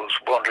girls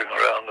wandering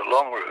around the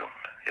long room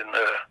in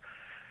their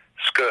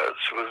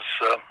skirts was,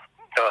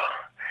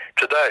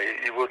 today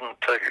you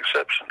wouldn't take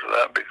exception to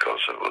that because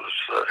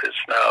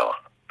it's now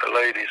a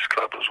ladies'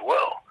 club as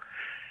well.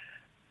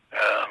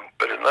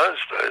 But in those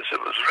days it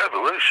was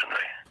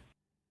revolutionary.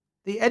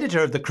 The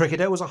editor of the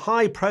Cricketer was a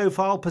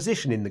high-profile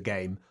position in the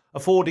game,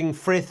 affording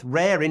Frith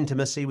rare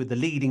intimacy with the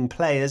leading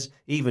players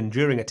even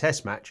during a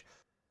test match.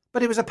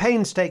 But it was a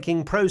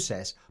painstaking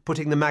process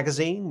putting the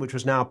magazine, which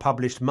was now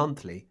published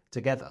monthly,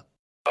 together.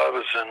 I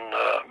was in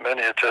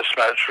many a test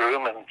match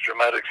room and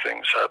dramatic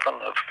things happen.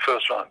 The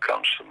first one that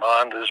comes to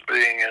mind is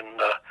being in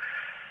the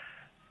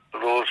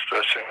Lord's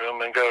dressing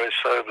room, and Gary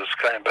Sobers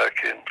came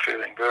back in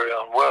feeling very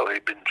unwell.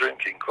 He'd been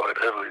drinking quite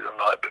heavily the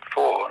night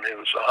before, and he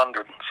was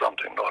 100 and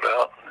something not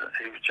out, and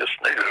he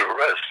just needed a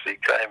rest. He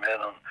came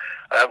in, and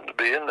I happened to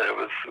be in there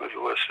with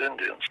the West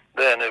Indians.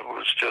 Then it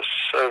was just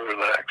so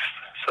relaxed,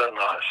 so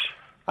nice.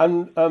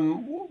 And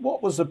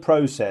what was the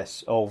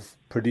process of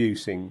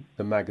producing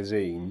the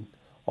magazine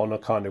on a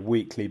kind of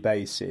weekly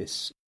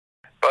basis?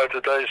 By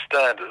today's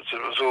standards,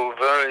 it was all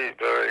very,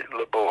 very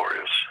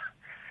laborious.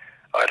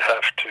 I'd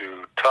have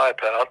to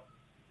type out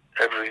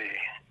every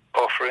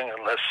offering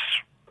unless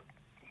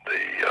the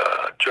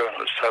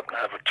journalist happened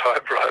to have a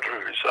typewriter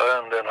of his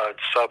own, then I'd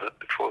sub it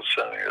before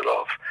sending it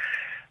off.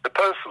 The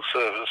postal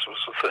service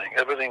was the thing.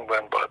 Everything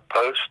went by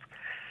post.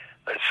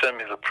 They'd send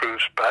me the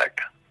proofs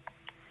back.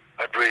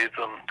 I'd read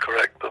them,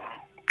 correct them,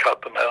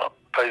 cut them out,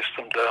 paste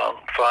them down,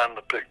 find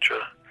the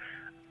picture,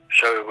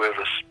 show where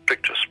the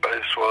picture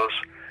space was,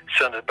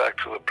 send it back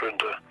to the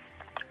printer.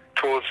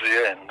 Towards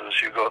the end,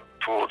 as you got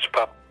towards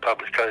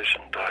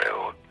publication day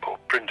or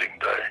printing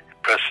day,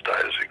 press day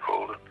as we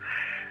called it,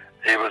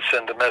 he would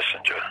send a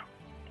messenger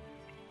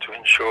to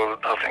ensure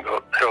that nothing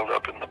got held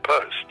up in the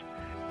post.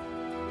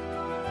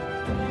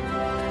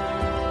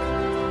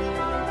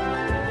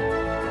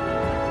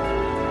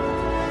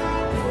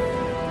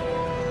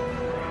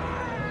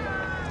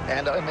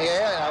 And in the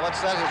air,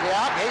 what's that? Is he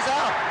out? He's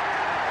out.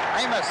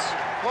 Amos,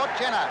 Port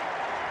Jenner,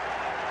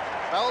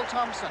 Beau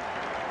Thompson.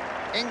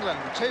 England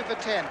 2 for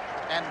 10,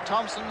 and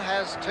Thompson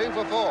has 2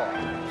 for 4.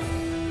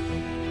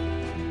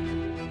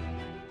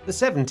 The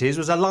 70s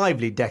was a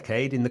lively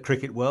decade in the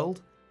cricket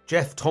world.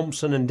 Jeff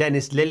Thompson and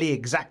Dennis Lillee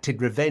exacted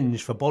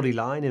revenge for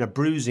Bodyline in a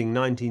bruising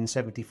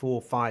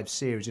 1974 5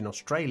 series in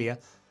Australia.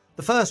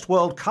 The first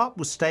World Cup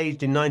was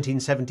staged in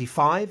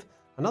 1975,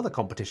 another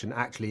competition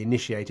actually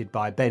initiated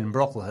by Ben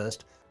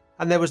Brocklehurst.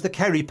 And there was the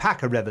Kerry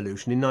Packer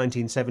Revolution in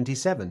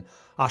 1977,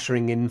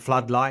 ushering in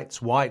floodlights,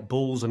 white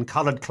balls and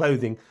coloured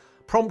clothing,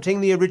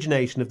 prompting the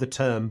origination of the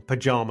term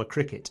pyjama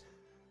cricket.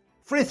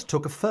 Frith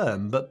took a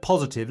firm but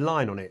positive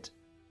line on it.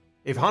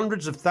 If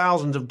hundreds of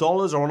thousands of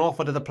dollars are on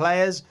offer to the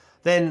players,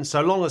 then so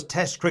long as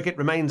Test cricket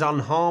remains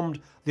unharmed,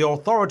 the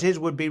authorities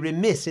would be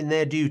remiss in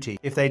their duty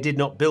if they did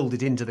not build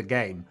it into the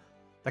game.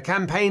 The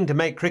campaign to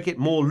make cricket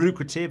more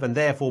lucrative and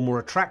therefore more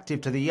attractive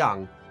to the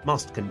young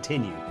must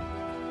continue.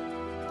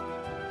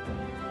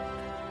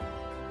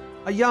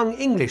 A young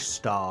English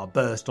star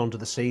burst onto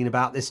the scene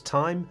about this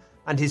time,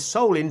 and his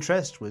sole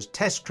interest was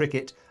Test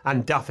cricket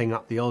and duffing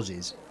up the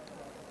Aussies.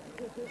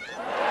 And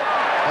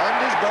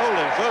he's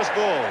bowling, first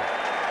ball.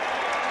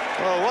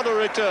 Oh, what a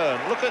return.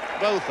 Look at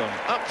Botham,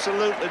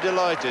 absolutely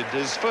delighted.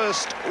 His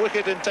first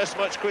wicket in Test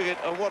match cricket,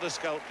 and what a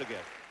scalp to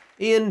get.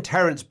 Ian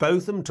Terence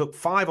Botham took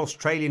 5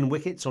 Australian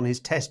wickets on his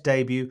Test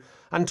debut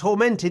and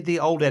tormented the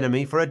old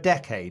enemy for a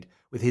decade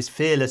with his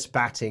fearless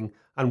batting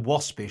and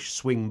waspish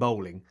swing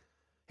bowling.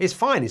 His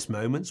finest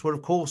moments were,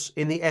 of course,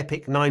 in the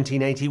epic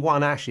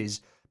 1981 Ashes,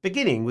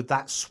 beginning with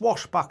that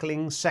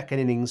swashbuckling second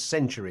innings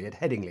century at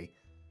Headingley.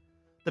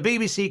 The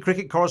BBC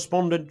cricket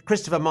correspondent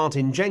Christopher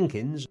Martin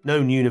Jenkins,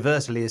 known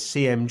universally as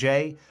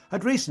CMJ,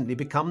 had recently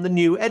become the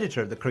new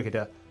editor of the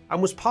Cricketer and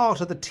was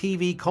part of the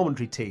TV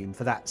commentary team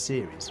for that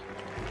series.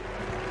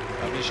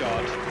 Lovely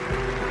shot.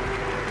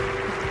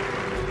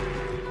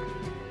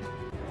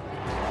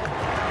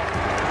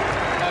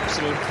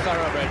 Absolute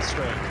thoroughbred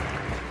stroke.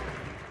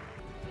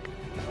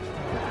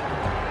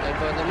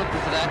 They're looking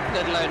for that,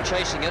 let alone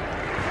chasing it.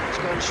 It's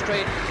gone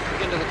straight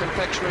into the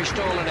confectionery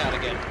stall and out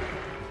again.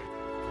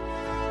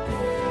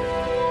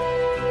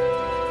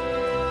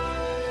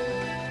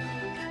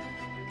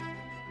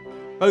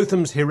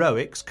 Botham's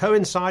heroics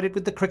coincided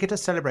with the Cricketer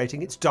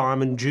celebrating its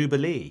Diamond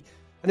Jubilee,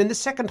 and in the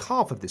second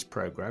half of this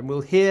programme we'll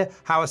hear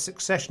how a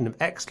succession of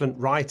excellent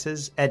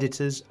writers,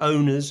 editors,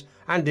 owners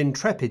and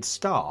intrepid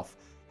staff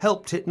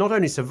helped it not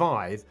only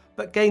survive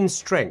but gain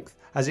strength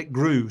as it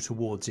grew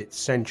towards its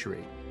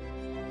century.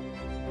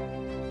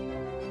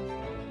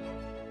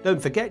 Don't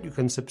forget you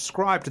can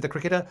subscribe to The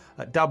Cricketer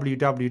at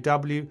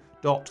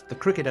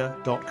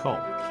www.thecricketer.com.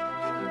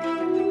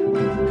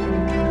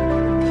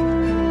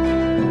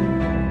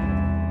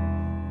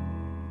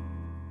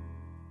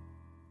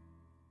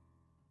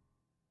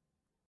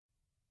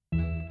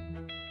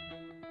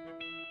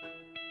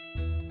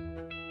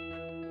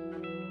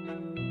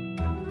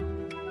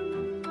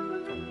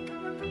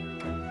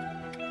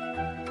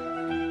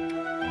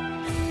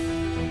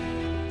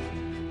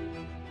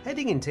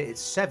 Heading into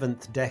its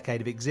 7th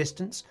decade of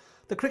existence,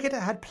 the cricketer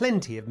had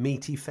plenty of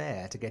meaty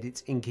fare to get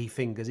its inky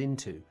fingers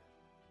into.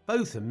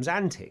 Botham's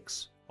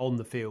antics, on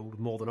the field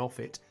more than off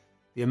it,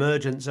 the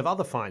emergence of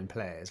other fine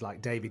players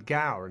like David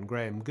Gower and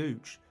Graham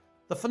Gooch,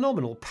 the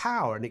phenomenal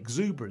power and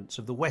exuberance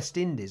of the West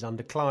Indies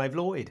under Clive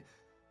Lloyd,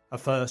 a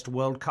first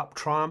World Cup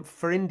triumph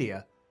for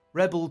India,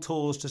 rebel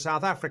tours to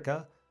South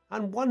Africa,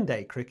 and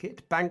one-day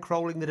cricket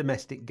bankrolling the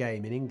domestic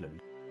game in England.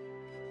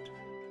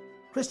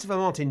 Christopher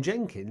Martin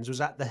Jenkins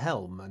was at the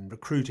helm and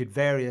recruited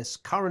various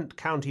current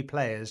county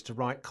players to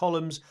write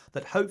columns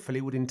that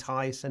hopefully would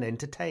entice and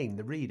entertain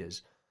the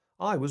readers.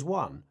 I was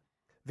one.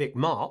 Vic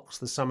Marks,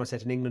 the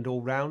Somerset and England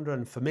all-rounder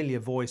and familiar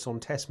voice on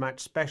Test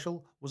Match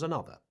Special, was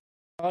another.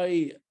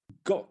 I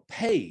got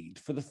paid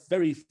for the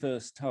very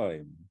first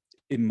time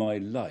in my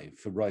life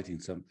for writing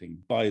something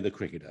by the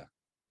cricketer.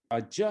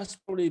 I'd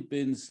just probably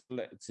been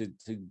selected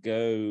to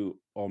go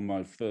on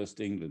my first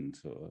England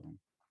tour,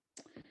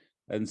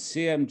 and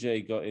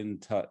CMJ got in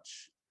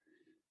touch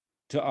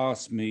to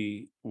ask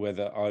me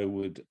whether I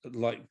would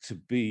like to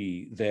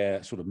be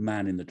their sort of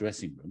man in the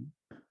dressing room.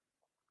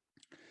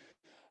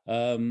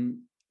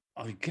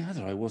 I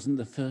gather I wasn't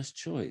the first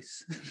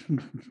choice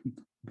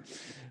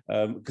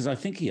because I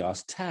think he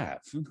asked Tav,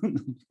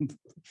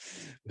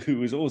 who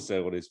was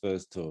also on his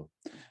first tour,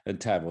 and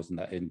Tav wasn't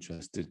that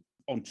interested.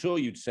 On tour,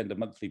 you'd send a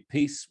monthly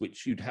piece,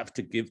 which you'd have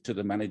to give to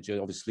the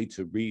manager, obviously,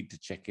 to read, to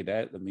check it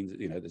out. That means,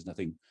 there's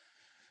nothing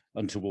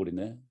untoward in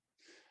there.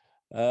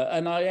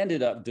 And I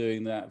ended up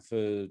doing that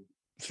for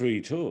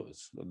 3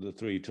 tours, the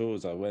 3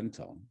 tours I went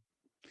on.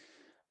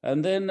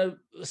 And then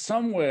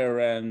somewhere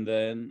around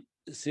then,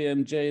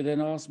 CMJ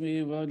then asked me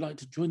if I'd like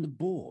to join the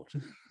board,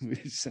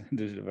 which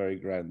sounded a very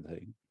grand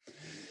thing.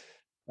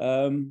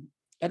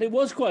 And it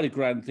was quite a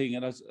grand thing,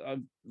 and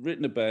I've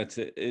written about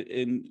it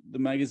in the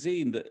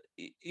magazine, that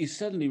you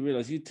suddenly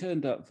realise you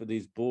turned up for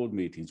these board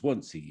meetings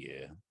once a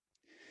year,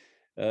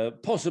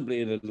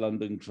 possibly in a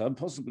London club,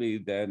 possibly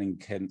down in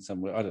Kent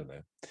somewhere, I don't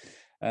know.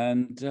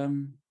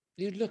 And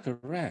you'd look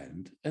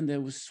around, and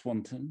there was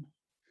Swanton,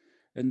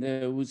 and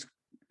there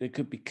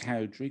could be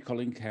Cowdrey,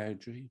 Colin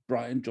Cowdrey,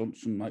 Brian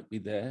Johnson might be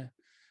there,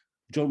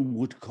 John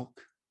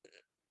Woodcock.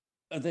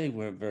 They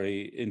weren't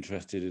very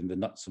interested in the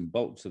nuts and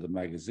bolts of the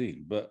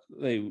magazine, but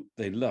they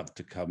loved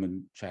to come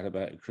and chat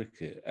about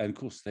cricket. And of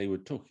course, they were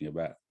talking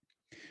about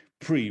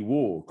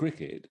pre-war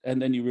cricket.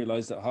 And then you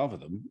realise that half of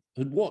them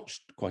had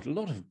watched quite a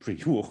lot of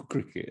pre-war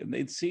cricket, and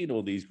they'd seen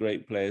all these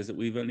great players that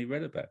we've only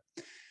read about.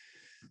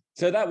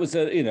 So that was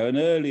an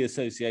early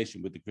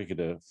association with the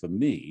cricketer for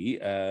me.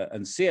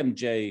 And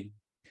CMJ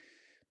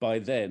by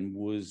then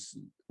was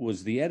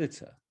the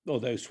editor,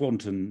 although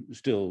Swanton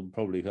still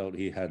probably felt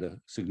he had a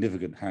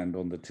significant hand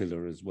on the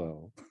tiller as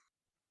well.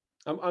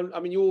 I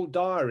mean, your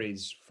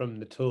diaries from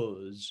the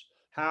tours,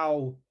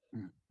 how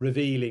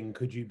revealing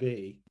could you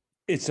be?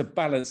 It's a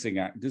balancing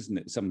act, isn't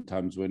it?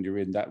 Sometimes when you're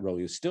in that role,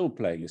 you're still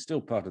playing, you're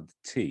still part of the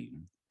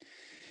team.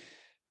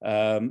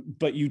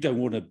 But you don't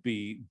want to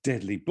be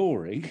deadly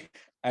boring,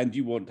 and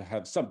you want to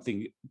have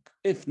something,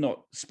 if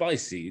not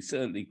spicy,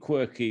 certainly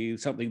quirky,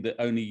 something that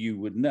only you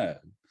would know.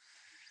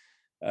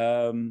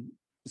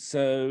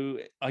 So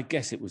I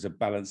guess it was a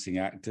balancing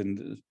act,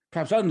 and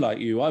perhaps unlike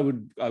you, I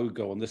would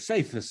go on the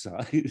safer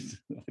side.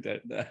 I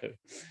don't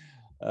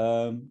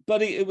know,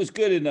 but it was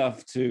good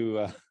enough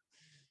to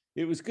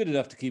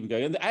keep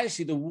going. And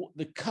actually,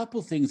 the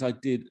couple things I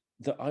did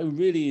that I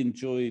really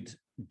enjoyed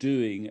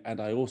doing, and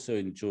I also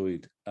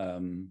enjoyed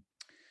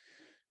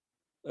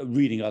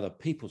reading other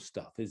people's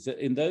stuff, is that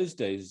in those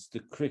days the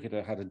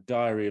cricketer had a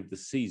diary of the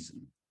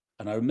season.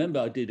 And I remember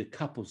I did a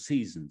couple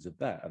seasons of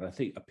that, and I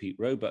think Pete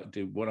Roebuck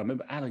did one. I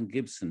remember Alan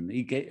Gibson.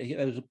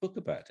 There was a book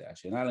about it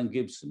actually, and Alan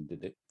Gibson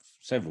did it for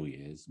several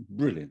years.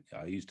 Brilliant.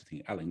 I used to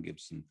think Alan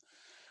Gibson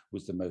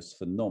was the most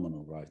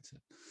phenomenal writer.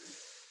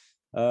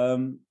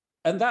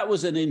 And that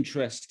was an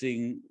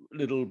interesting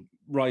little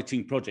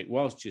writing project.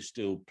 Whilst you're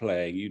still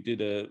playing, you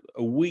did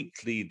a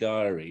weekly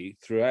diary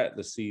throughout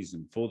the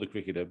season for the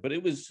cricketer, but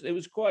it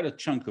was quite a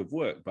chunk of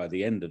work by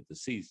the end of the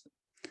season.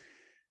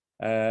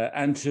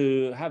 And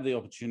to have the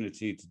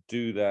opportunity to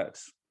do that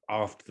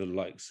after the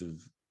likes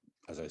of,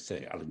 as I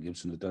say, Alan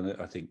Gibson had done it,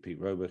 I think Pete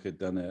Roebuck had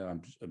done it,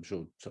 I'm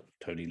sure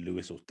Tony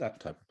Lewis or that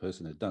type of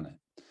person had done it,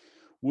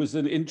 was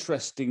an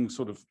interesting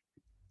sort of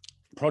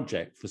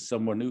project for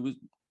someone who was,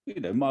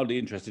 mildly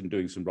interested in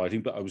doing some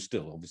writing, but I was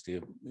still obviously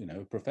a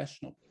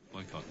professional.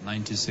 Boycott,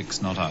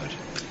 96 not out.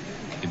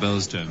 He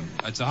bowls to him.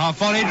 It's a half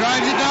volley,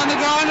 drives it down the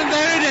ground, and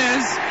there it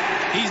is.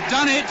 He's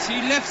done it.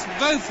 He lifts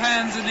both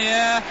hands in the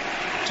air.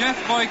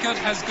 Geoff Boycott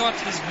has got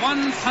his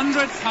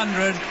 100th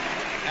 100,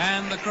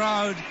 and the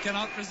crowd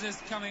cannot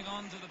resist coming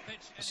onto the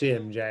pitch.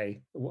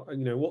 CMJ,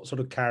 what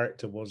sort of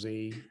character was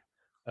he,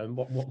 and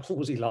what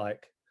was he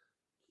like?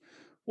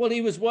 Well,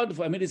 he was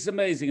wonderful. I mean, it's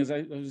amazing, as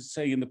I was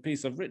saying in the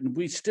piece I've written,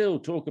 we still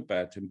talk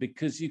about him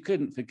because you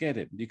couldn't forget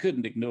him. You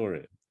couldn't ignore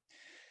him.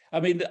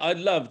 I mean, I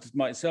loved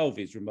Mike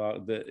Selvey's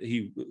remark that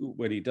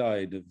when he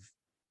died, of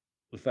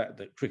the fact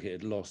that cricket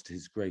had lost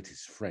his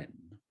greatest friend.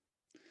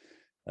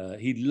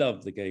 He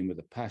loved the game with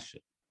a passion.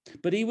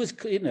 But he was,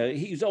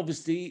 he's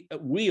obviously,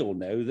 we all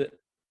know that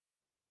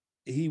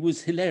he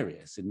was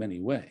hilarious in many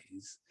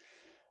ways,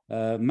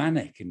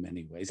 manic in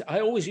many ways. I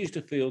always used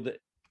to feel that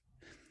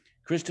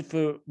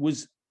Christopher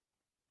was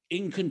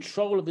in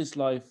control of his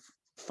life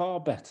far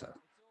better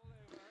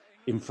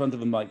in front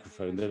of a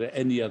microphone than at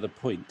any other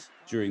point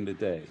during the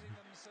day,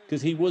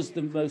 because he was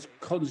the most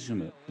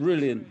consummate,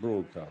 brilliant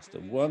broadcaster,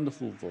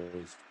 wonderful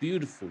voice,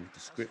 beautiful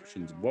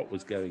descriptions of what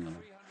was going on.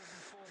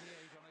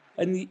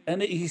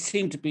 And he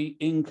seemed to be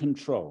in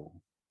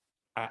control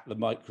at the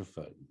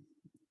microphone.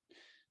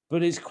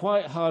 But it's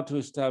quite hard to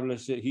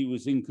establish that he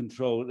was in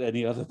control at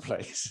any other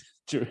place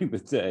during the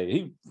day.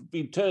 He'd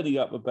been turning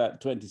up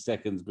about 20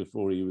 seconds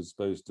before he was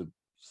supposed to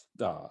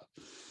start.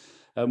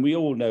 And we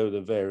all know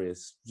the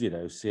various,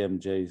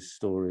 CMJ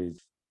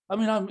stories. I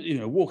mean, I'm,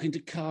 walking to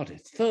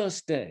Cardiff,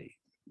 first day,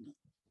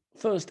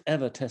 first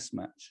ever test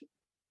match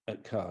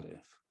at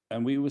Cardiff.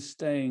 And we were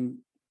staying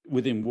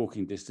within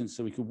walking distance,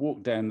 so we could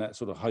walk down that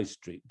sort of high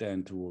street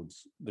down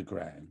towards the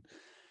ground.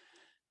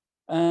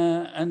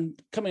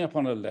 And coming up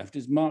on our left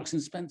is Marks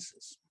and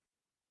Spencer's.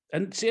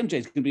 And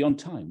CMJ's going to be on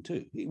time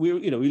too. We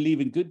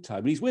leave in good time,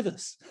 and he's with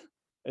us.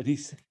 And he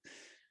said,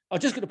 I'm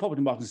just going to pop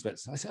into Marks and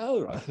Spencer's. I said,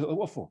 oh, right,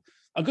 what for?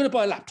 I'm going to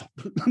buy a laptop.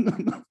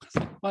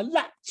 My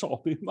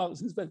laptop in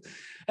Marks and Spencer.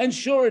 And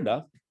sure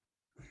enough,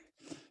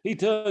 he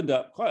turned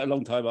up quite a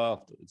long time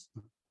afterwards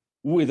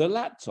with a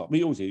laptop.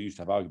 We always used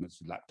to have arguments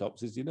with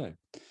laptops, as you know.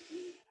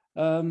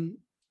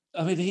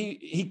 I mean,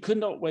 he could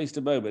not waste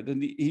a moment,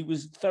 and he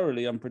was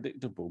thoroughly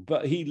unpredictable,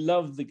 but he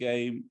loved the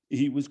game.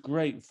 He was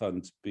great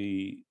fun to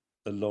be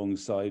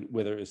alongside,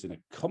 whether it's in a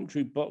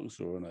commentary box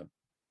or on a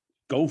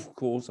golf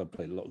course. I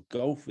played a lot of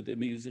golf with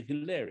him. He was a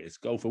hilarious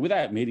golfer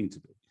without meaning to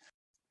be.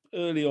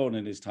 Early on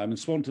in his time, and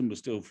Swanton was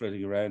still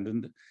floating around,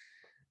 and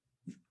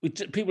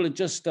people had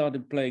just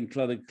started playing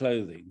Colored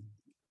Clothing,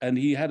 and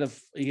he had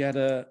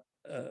a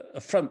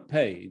front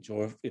page,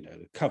 or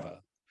a cover,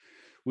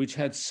 which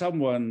had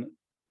someone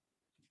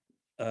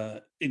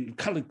in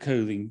coloured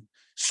clothing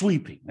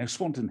sweeping. Now,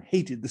 Swanton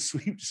hated the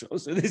sweep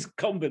shot, so this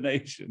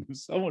combination of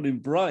someone in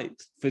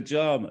bright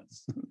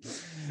pajamas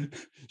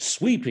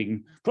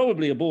sweeping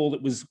probably a ball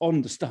that was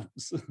on the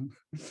stumps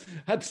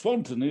had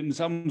Swanton in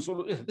some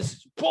sort of, this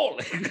is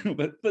appalling,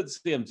 but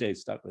CMJ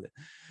stuck with it.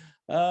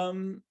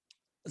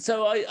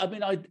 So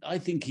I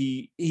think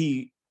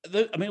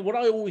what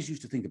I always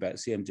used to think about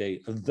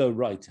CMJ, the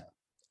writer,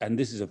 and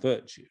this is a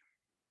virtue,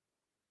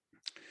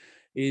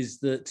 is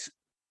that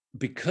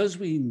because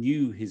we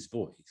knew his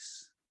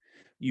voice,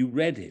 you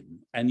read him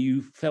and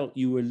you felt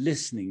you were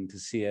listening to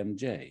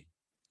CMJ.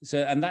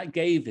 And that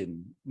gave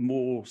him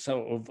more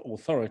sort of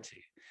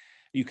authority.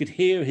 You could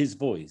hear his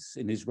voice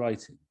in his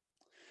writing.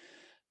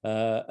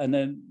 And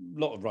then a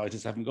lot of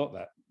writers haven't got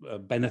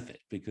that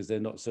benefit because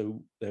their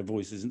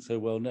voice isn't so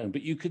well known.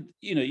 But you could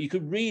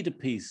read a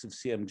piece of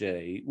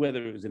CMJ,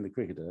 whether it was in the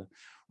Cricketer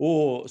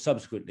or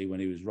subsequently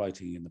when he was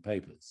writing in the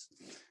papers,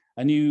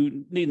 and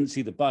you needn't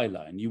see the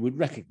byline. You would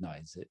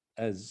recognise it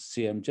as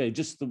CMJ,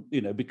 just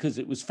because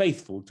it was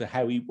faithful to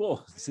how he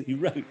was. He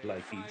wrote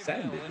like he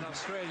sounded. In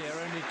Australia,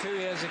 only 2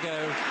 years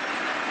ago,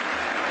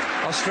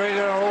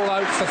 Australia are all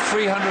out for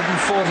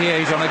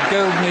 348 on a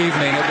golden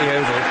evening at the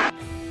Oval.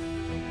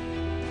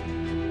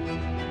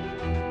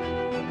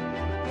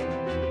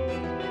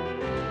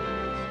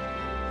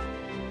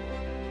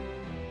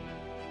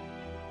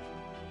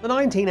 The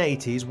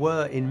 1980s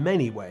were, in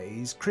many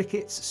ways,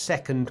 cricket's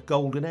second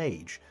golden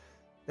age.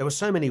 There were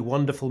so many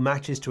wonderful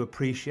matches to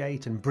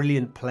appreciate and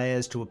brilliant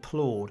players to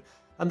applaud,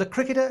 and the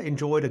Cricketer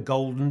enjoyed a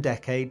golden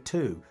decade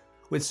too,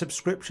 with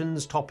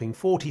subscriptions topping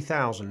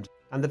 40,000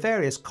 and the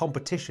various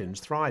competitions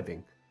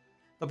thriving.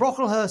 The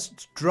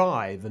Brocklehurst's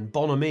drive and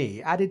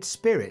bonhomie added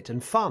spirit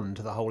and fun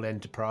to the whole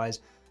enterprise,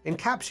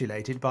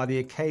 encapsulated by the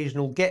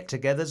occasional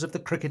get-togethers of the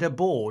Cricketer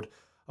board,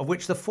 of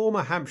which the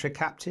former Hampshire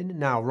captain,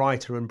 now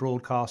writer and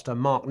broadcaster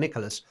Mark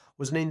Nicholas,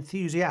 was an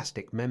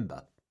enthusiastic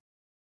member.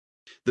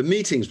 The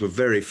meetings were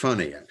very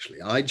funny,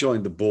 actually. I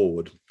joined the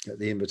board at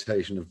the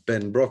invitation of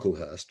Ben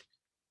Brocklehurst,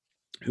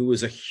 who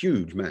was a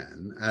huge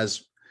man,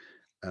 as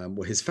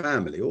were his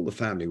family. All the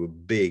family were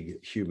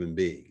big human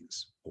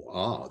beings, or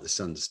are, the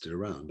son's still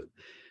around,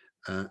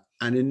 but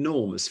an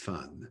enormous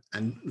fun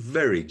and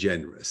very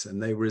generous.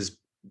 And they were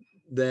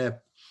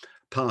their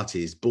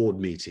parties, board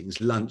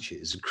meetings,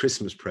 lunches, and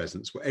Christmas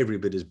presents were every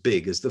bit as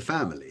big as the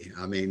family.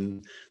 I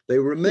mean, they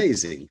were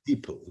amazing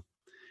people.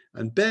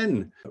 And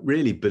Ben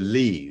really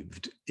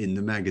believed in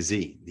the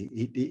magazine.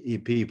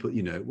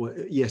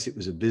 Yes, it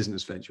was a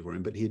business venture for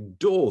him, but he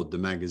adored the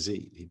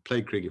magazine. He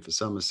played cricket for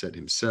Somerset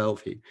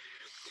himself.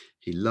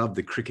 He loved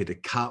the Cricketer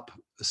Cup,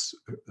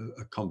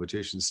 a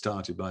competition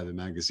started by the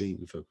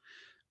magazine for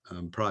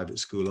private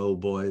school old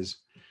boys.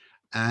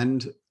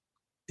 And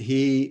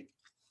he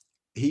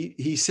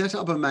set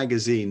up a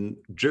magazine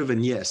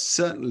driven, yes,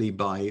 certainly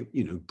by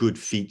good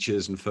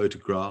features and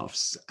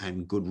photographs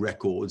and good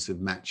records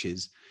of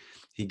matches.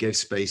 He gave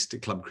space to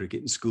club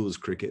cricket and schools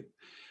cricket,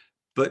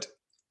 but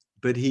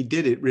he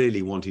did it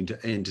really wanting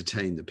to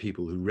entertain the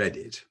people who read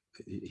it.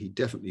 He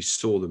definitely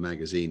saw the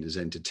magazine as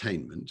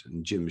entertainment,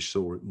 and Jim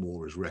saw it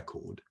more as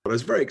record. But I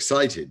was very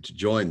excited to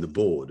join the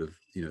board of,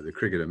 the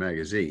Cricketer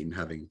magazine,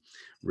 having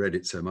read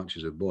it so much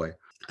as a boy.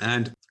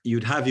 And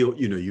you'd have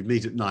you'd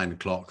meet at 9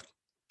 o'clock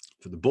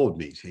for the board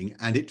meeting,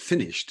 and it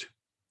finished.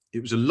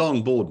 It was a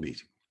long board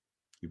meeting.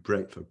 You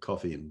break for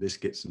coffee and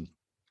biscuits,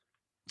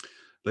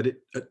 but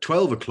at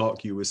 12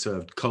 o'clock you were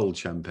served cold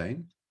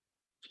champagne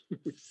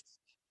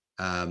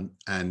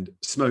and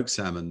smoked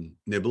salmon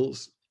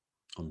nibbles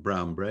on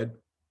brown bread.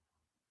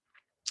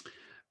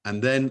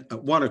 And then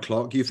at 1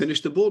 o'clock you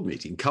finished the board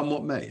meeting, come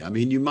what may. I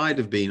mean, you might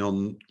have been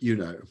on,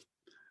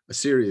 a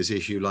serious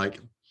issue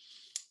like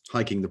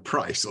hiking the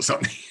price or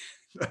something,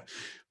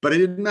 but it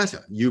didn't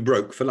matter. You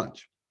broke for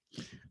lunch,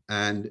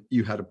 and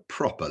you had a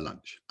proper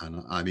lunch.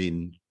 And I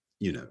mean,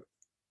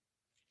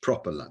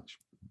 proper lunch,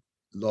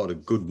 a lot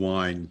of good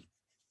wine,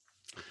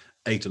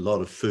 ate a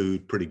lot of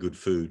food, pretty good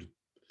food.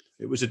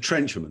 It was a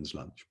trencherman's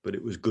lunch, but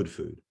it was good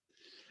food.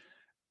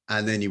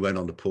 And then you went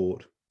on to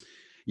port.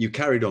 You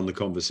carried on the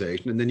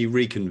conversation, and then you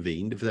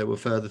reconvened if there were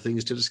further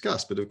things to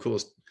discuss. But of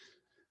course,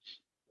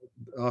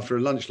 after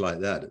a lunch like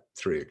that at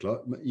 3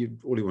 o'clock,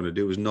 all you want to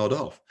do is nod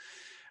off.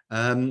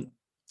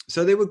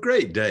 So they were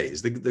great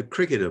days. The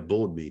Cricketer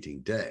board meeting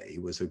day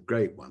was a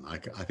great one. I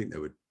think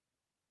there were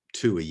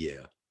 2 a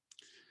year.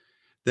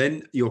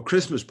 Then your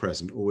Christmas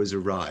present always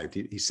arrived.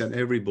 He sent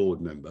every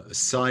board member a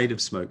side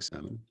of smoked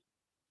salmon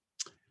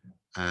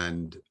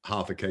and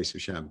half a case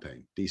of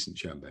champagne, decent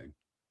champagne.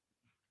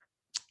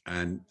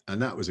 And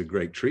that was a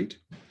great treat.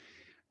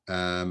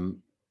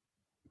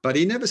 But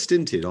he never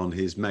stinted on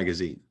his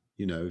magazine.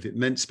 If it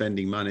meant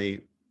spending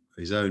money,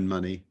 his own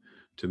money,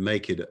 to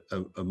make it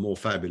a more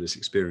fabulous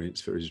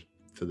experience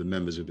for the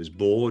members of his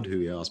board, who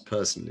he asked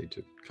personally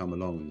to come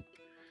along and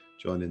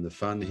join in the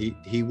fun,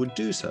 he would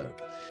do so.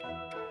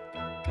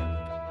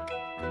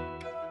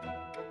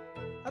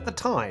 At the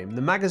time,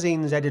 the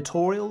magazine's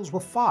editorials were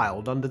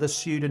filed under the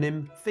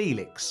pseudonym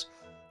Felix,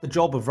 the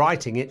job of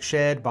writing it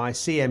shared by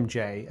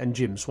CMJ and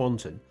Jim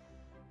Swanton.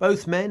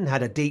 Both men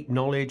had a deep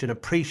knowledge and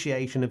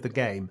appreciation of the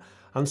game,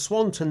 and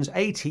Swanton's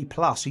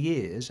 80-plus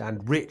years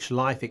and rich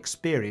life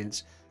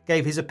experience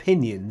gave his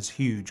opinions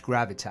huge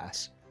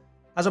gravitas.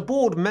 As a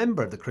board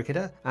member of the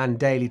Cricketer and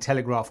Daily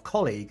Telegraph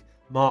colleague,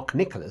 Mark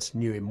Nicholas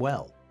knew him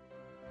well.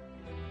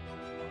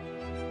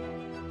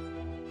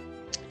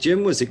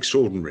 Jim was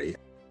extraordinary.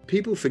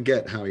 People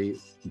forget how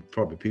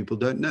probably people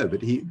don't know,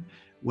 but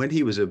when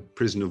he was a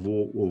prisoner of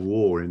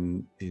war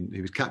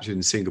he was captured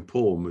in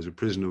Singapore and was a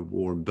prisoner of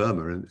war in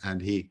Burma,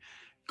 and he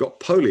got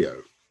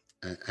polio,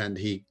 and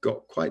he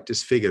got quite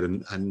disfigured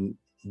and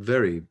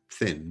very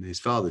thin. His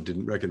father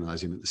didn't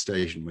recognize him at the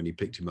station when he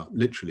picked him up,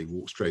 literally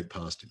walked straight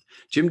past him.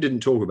 Jim didn't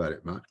talk about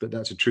it much, but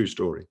that's a true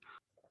story.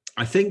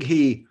 I think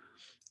he,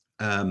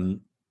 the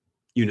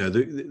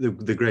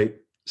great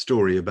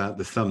story about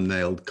the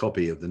thumbnailed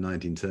copy of the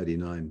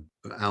 1939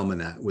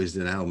 almanac was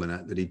an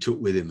almanac that he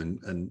took with him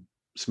and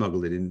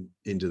smuggled it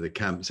into the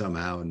camp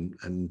somehow,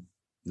 and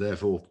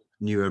therefore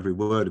knew every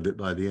word of it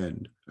by the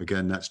end.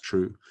 Again, that's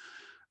true.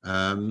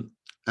 And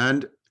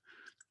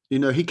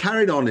he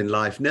carried on in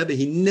life.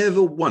 He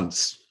never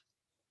once,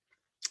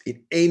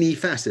 in any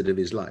facet of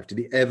his life, did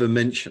he ever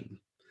mention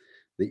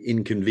the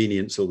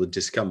inconvenience or the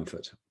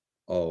discomfort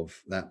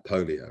of that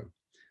polio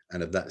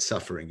and of that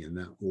suffering in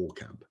that war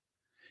camp.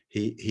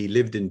 He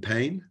lived in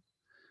pain.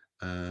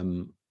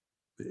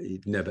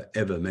 He'd never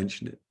ever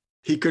mentioned it.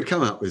 He could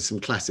come up with some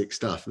classic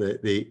stuff.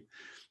 I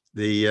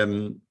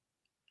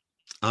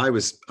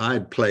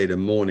had played a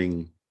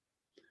morning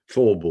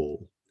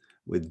 4-ball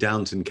with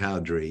Downton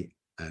Cowdery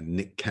and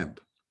Nick Kemp,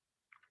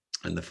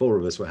 and the four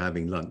of us were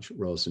having lunch at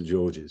Royal St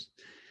George's,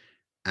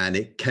 and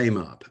it came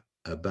up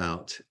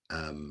about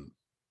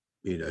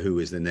who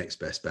was the next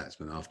best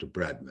batsman after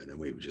Bradman, and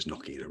we were just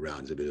knocking it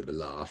around as a bit of a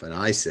laugh. And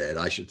I said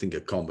I should think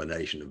a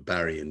combination of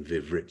Barry and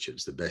Viv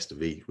Richards, the best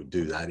of each, would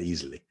do that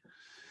easily.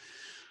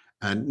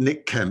 And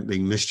Nick Kemp,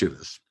 being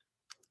mischievous,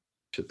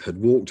 had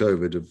walked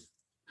over to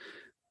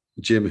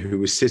Jim, who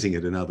was sitting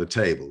at another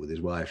table with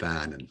his wife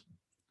Anne and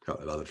a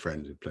couple of other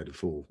friends who played a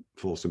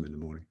foursome in the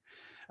morning,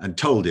 and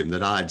told him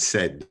that I'd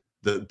said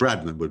that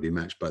Bradman would be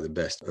matched by the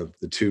best of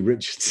the two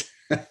Richards.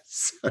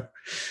 So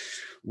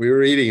we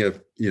were eating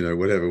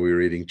whatever we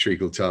were eating,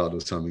 treacle tart or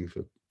something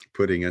for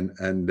pudding,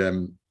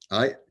 and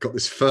I got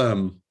this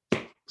firm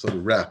sort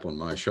of rap on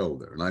my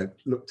shoulder, and I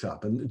looked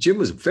up, and Jim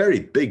was a very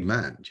big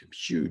man, Jim,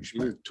 huge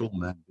man, tall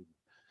man.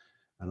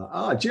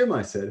 And Jim,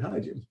 I said, hi,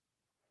 Jim.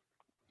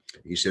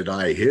 He said,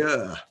 I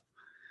hear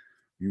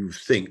you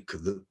think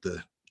that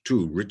the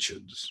two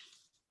Richards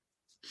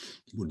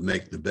would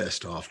make the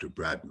best after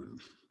Bradman.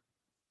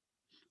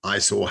 I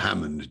saw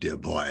Hammond, dear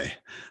boy,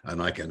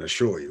 and I can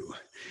assure you,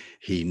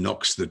 he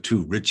knocks the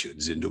two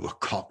Richards into a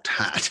cocked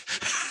hat.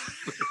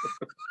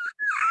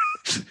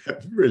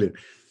 Brilliant.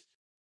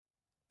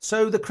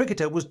 So the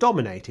Cricketer was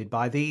dominated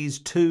by these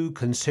two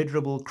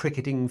considerable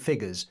cricketing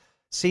figures,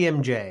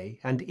 CMJ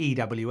and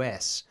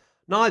EWS,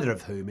 neither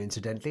of whom,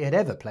 incidentally, had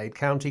ever played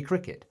county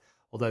cricket,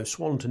 although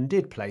Swanton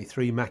did play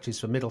 3 matches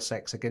for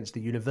Middlesex against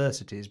the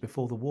universities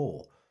before the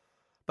war.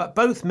 But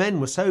both men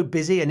were so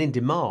busy and in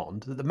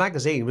demand that the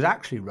magazine was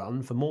actually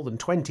run for more than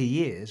 20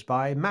 years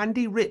by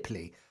Mandy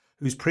Ripley,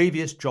 whose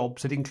previous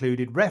jobs had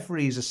included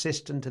referee's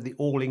assistant to the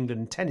All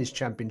England Tennis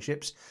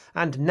Championships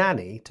and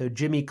nanny to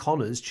Jimmy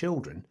Connor's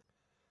children.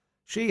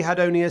 She had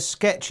only a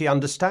sketchy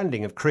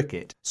understanding of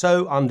cricket,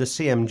 so under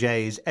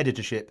CMJ's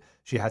editorship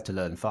she had to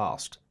learn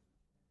fast.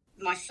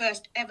 My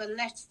first ever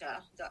letter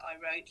that I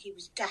wrote, he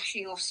was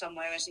dashing off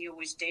somewhere, as he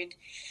always did,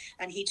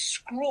 and he'd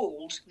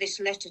scrawled this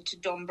letter to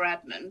Don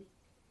Bradman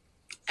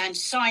and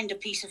signed a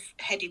piece of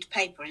headed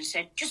paper and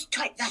said, just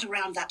type that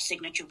around that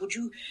signature, would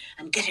you,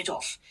 and get it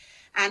off.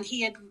 And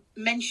he had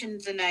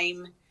mentioned the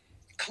name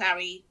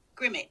Clarry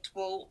Grimmett.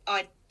 Well,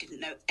 I didn't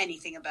know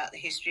anything about the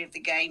history of the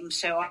game,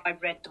 so I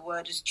read the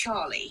word as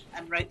Charlie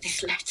and wrote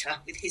this letter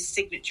with his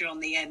signature on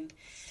the end,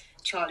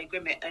 Charlie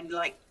Grimmett, and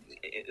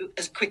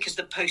as quick as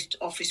the post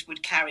office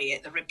would carry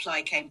it, the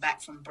reply came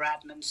back from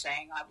Bradman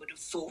saying, I would have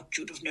thought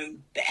you'd have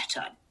known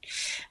better.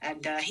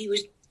 And he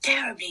was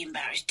terribly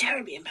embarrassed.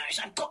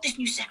 I've got this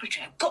new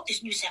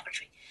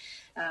secretary.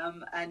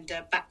 And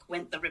back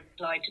went the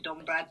reply to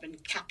Don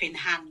Bradman, cap in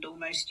hand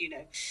almost,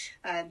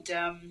 And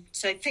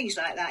so things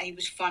like that. He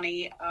was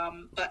funny.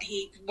 But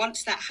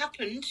once that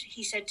happened,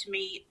 he said to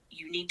me,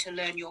 you need to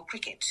learn your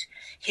cricket.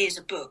 Here's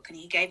a book. And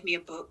he gave me a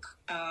book,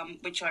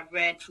 which I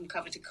read from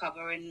cover to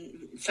cover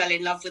and fell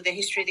in love with the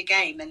history of the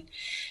game.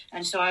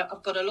 And so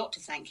I've got a lot to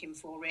thank him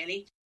for,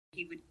 really.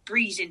 He would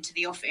breeze into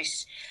the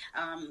office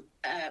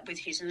with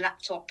his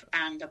laptop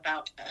and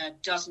about a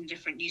dozen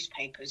different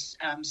newspapers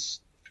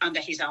under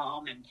his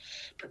arm and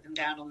put them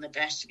down on the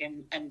desk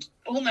and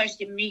almost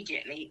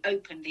immediately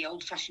opened the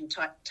old-fashioned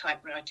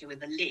typewriter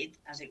with a lid,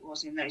 as it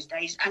was in those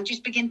days, and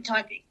just begin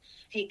typing.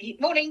 He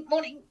morning,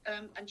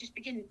 and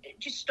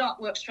just start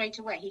work straight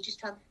away. He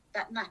just had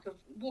that knack of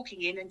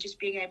walking in and just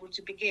being able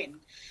to begin.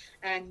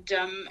 And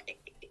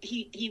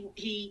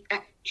he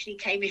actually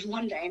came in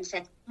one day and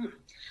said,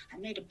 I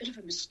made a bit of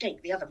a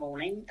mistake the other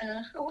morning.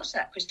 What's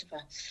that,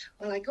 Christopher?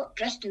 Well, I got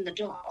dressed in the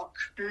dark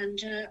and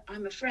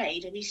I'm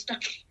afraid, and he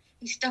stuck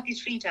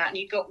his feet out and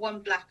he got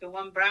one black and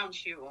one brown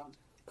shoe on.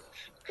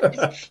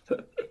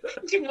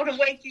 Didn't want to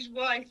wake his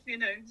wife,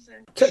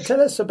 So.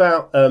 Tell us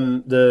about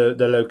the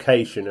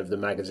location of the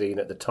magazine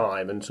at the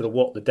time and sort of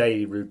what the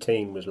daily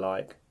routine was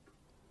like.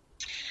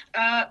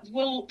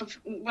 Well,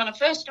 when I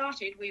first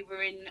started, we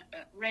were in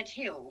Red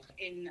Hill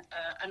in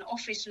an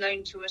office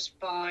loaned to us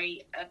by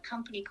a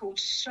company called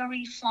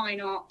Surrey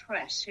Fine Art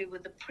Press, who were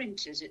the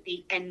printers at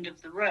the end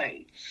of the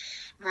road.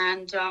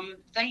 And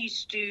they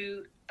used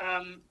to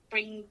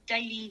bring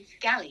daily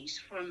galleys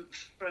from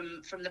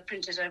the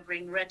printers over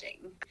in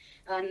Reading,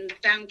 and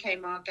down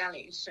came our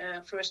galleys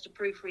for us to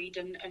proofread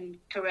and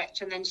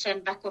correct and then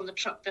send back on the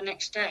truck the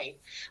next day.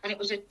 And it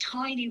was a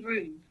tiny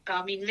room,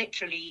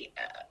 literally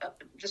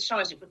the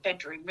size of a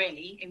bedroom,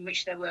 really, in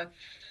which there were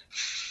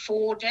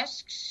 4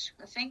 desks,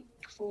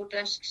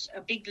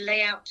 a big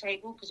layout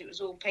table, because it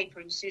was all paper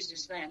and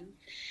scissors then.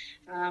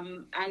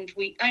 And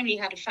we only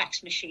had a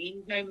fax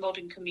machine, no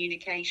modern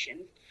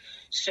communication.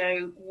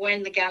 So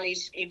when the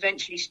galleys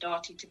eventually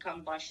started to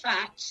come by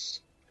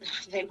fax,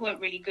 they weren't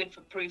really good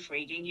for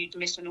proofreading. You'd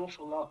miss an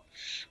awful lot.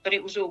 But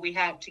it was all we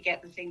had to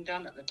get the thing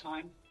done at the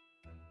time.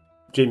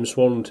 Jim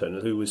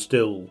Swanton, who was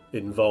still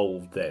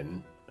involved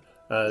then,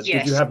 yes.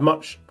 Did you have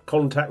much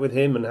contact with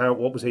him, and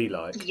what was he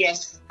like?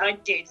 Yes, I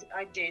did.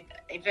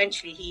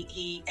 Eventually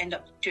he ended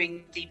up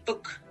doing the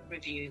book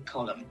review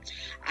column,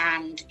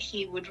 and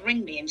he would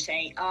ring me and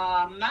say,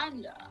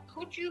 Amanda,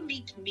 could you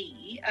meet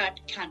me at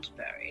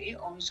Canterbury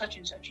on such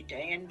and such a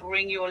day and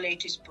bring your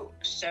latest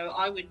books? So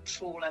I would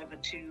fall over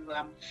to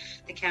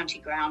the county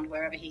ground,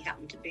 wherever he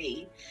happened to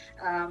be,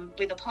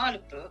 with a pile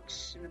of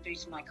books in the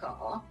boot of my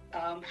car,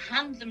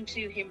 hand them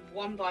to him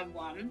one by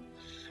one,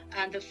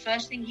 and the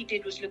first thing he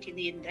did was look in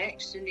the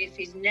index, and if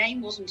his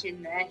name wasn't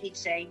in there, he'd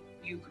say,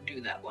 you could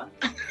do that one.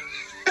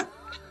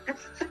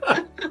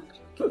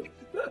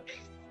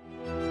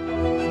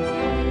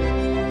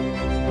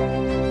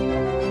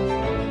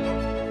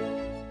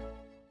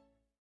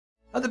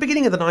 At the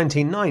beginning of the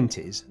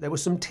 1990s, there were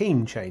some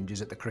team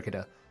changes at the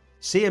Cricketer.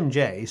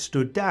 CMJ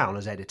stood down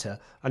as editor,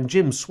 and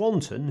Jim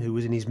Swanton, who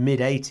was in his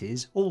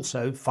mid-80s,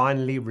 also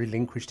finally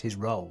relinquished his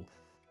role.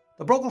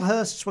 The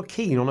Brocklehursts were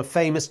keen on a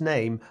famous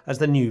name as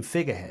the new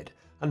figurehead,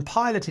 and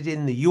piloted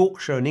in the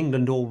Yorkshire and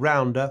England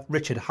all-rounder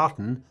Richard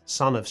Hutton,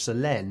 son of Sir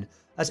Len,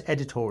 as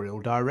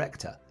editorial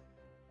director.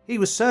 He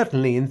was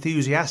certainly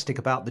enthusiastic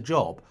about the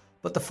job,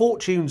 but the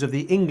fortunes of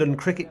the England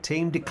cricket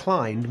team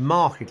declined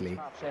markedly.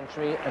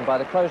 Half-century, and by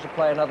the close of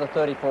play another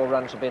 34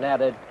 runs have been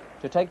added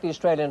to take the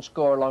Australian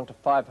score along to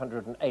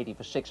 580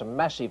 for 6, a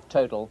massive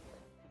total.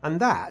 And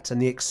that,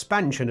 and the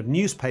expansion of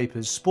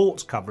newspapers'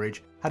 sports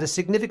coverage, had a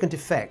significant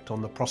effect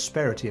on the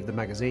prosperity of the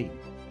magazine.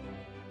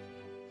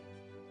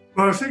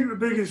 Well, I think the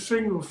biggest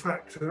single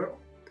factor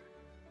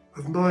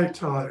of my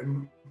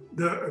time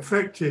that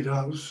affected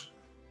us,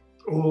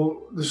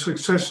 or the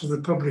success of the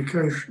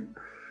publication,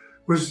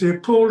 was the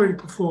appalling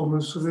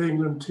performance of the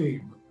England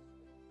team.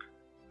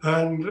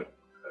 And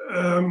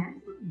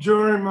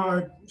during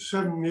my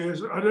 7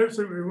 years, I don't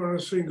think we won a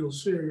single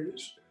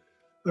series.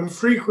 And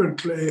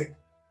frequently,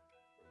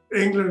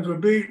 England were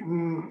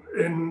beaten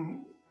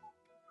in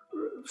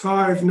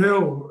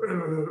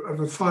 5-0 of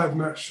a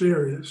 5-match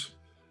series.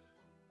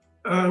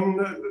 And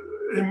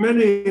in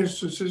many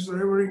instances, they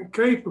were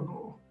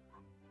incapable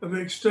of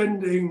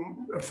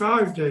extending a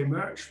 5-day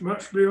match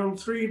much beyond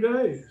 3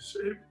 days.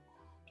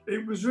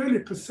 It was really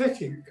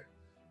pathetic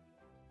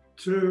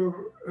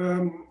to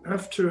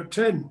have to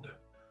attend,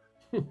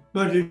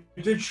 but it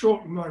did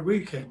shorten my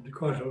weekend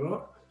quite a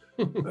lot.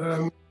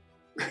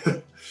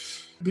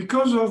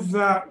 Because of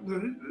that,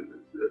 the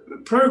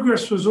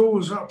progress was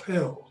always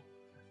uphill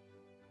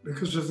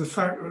because of the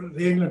fact that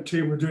the England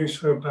team were doing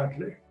so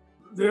badly.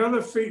 The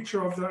other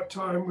feature of that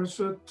time was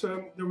that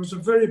there was a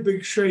very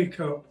big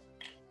shake-up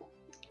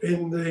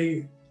in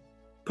the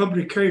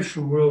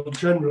publication world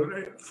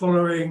generally,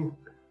 following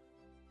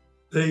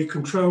the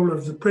control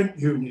of the print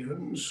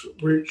unions,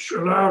 which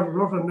allowed a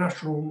lot of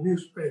national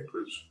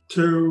newspapers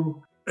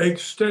to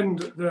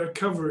extend their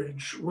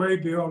coverage way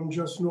beyond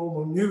just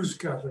normal news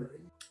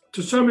gathering.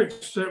 To some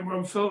extent,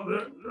 one felt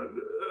that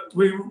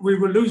we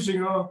were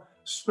losing our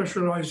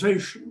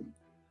specialisation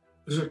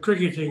as a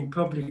cricketing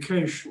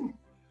publication,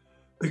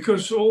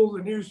 because all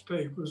the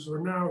newspapers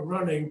were now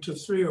running to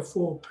 3 or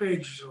 4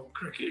 pages on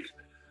cricket,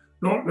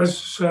 not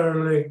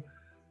necessarily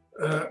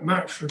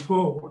match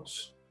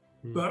reports,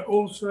 but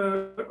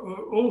also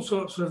all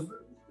sorts of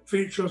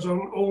features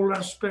on all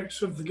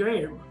aspects of the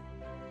game.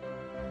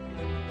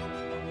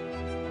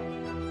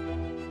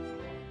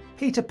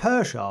 Peter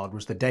Pershard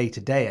was the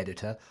day-to-day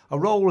editor, a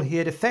role he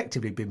had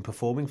effectively been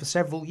performing for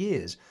several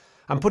years,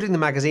 and putting the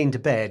magazine to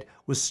bed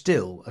was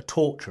still a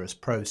torturous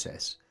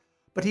process.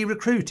 But he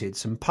recruited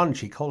some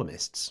punchy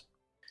columnists.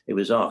 It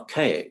was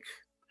archaic.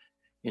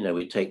 You know,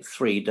 we'd take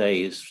 3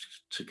 days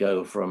to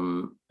go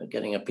from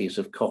getting a piece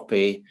of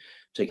copy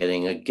to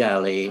getting a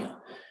galley, and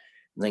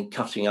then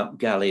cutting up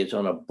galleys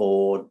on a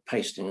board,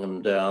 pasting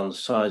them down,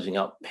 sizing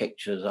up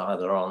pictures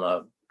either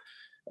on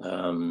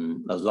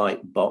a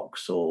light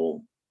box,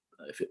 or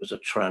if it was a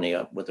tranny,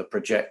 up with a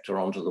projector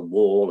onto the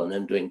wall, and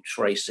then doing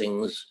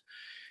tracings.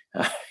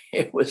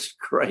 It was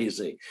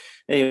crazy.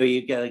 Anyway,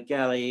 you get a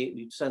galley,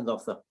 you'd send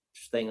off the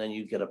thing, then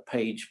you get a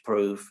page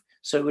proof.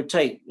 So it would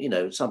take, you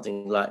know,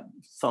 something like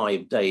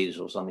 5 days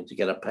or something to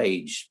get a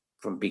page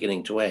from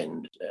beginning to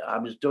end. I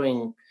was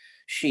doing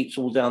sheets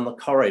all down the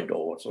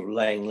corridor, sort of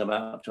laying them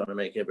out, trying to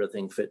make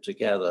everything fit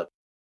together.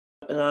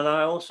 And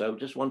I also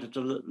just wanted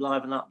to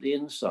liven up the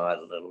inside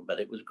a little bit.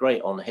 It was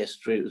great on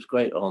history. It was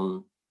great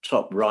on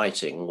top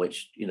writing,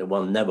 which, you know,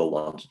 one never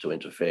wanted to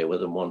interfere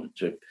with and wanted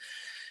to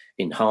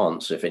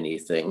enhance, if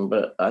anything.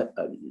 But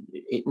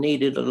it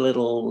needed a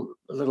little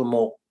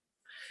more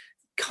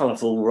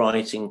colourful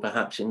writing,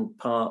 perhaps in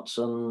parts,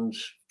 and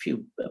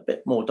a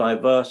bit more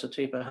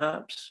diversity,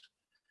 perhaps.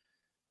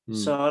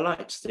 So I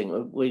like to think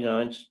that we, you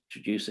know,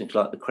 introduce things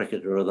like the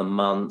Cricketer of the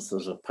Month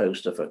as a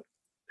poster for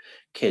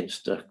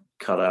kids to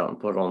cut out and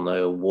put on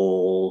their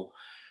wall.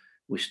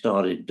 We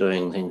started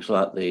doing things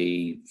like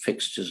the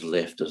fixtures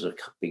lift as a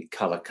big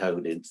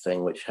colour-coded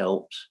thing, which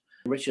helped.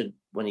 Richard,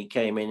 when he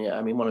came in,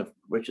 I mean, one of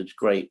Richard's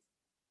great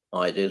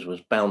ideas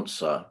was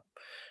Bouncer,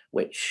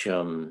 which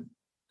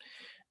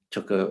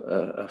took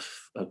a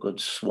good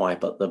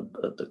swipe at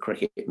the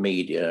cricket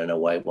media in a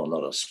way. Well,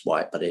 not a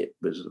swipe, but it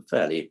was a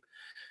fairly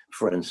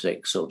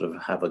forensic sort of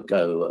have a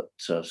go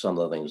at some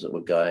of the things that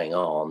were going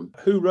on.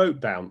 Who wrote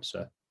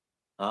Bouncer?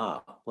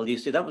 Well, you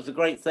see, that was the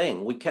great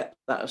thing. We kept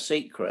that a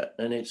secret,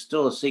 and it's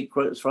still a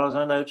secret as far as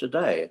I know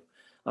today.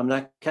 I mean,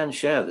 I can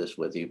share this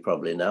with you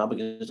probably now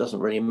because it doesn't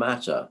really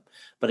matter.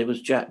 But it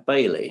was Jack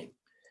Bailey.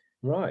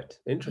 Right,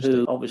 interesting.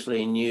 Who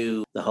obviously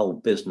knew the whole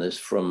business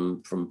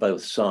from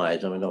both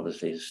sides. I mean,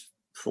 obviously his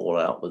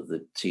fallout with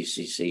the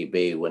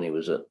TCCB when he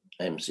was at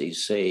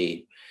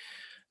MCC.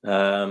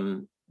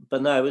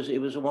 But no,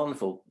 it was a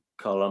wonderful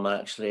column,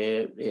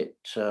 actually. It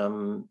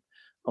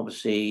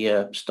obviously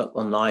stuck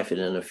the knife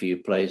in a few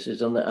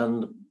places, and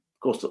of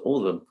course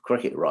all the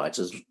cricket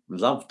writers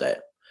loved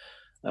it.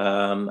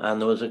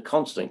 And there was a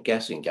constant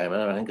guessing game,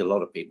 and I think a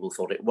lot of people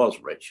thought it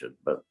was Richard,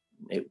 but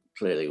it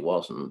clearly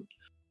wasn't.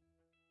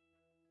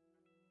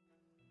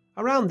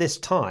 Around this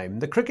time,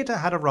 the Cricketer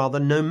had a rather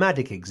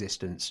nomadic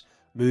existence,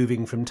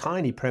 moving from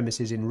tiny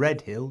premises in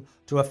Redhill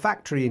to a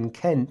factory in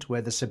Kent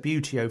where the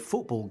Subbuteo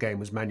football game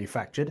was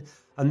manufactured,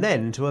 and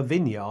then to a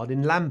vineyard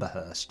in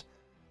Lamberhurst.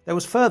 There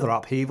was further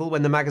upheaval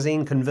when the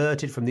magazine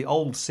converted from the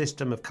old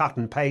system of cut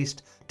and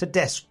paste to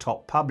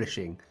desktop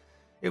publishing.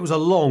 It was a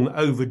long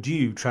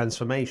overdue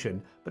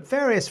transformation, but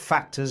various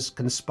factors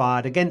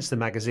conspired against the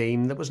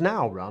magazine that was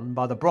now run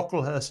by the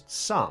Brocklehurst's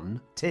son,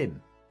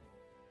 Tim.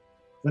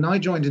 When I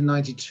joined in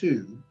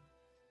 '92,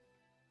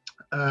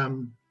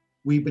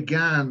 we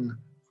began,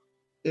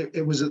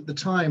 it was at the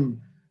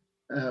time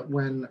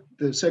when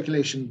the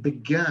circulation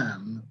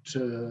began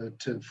to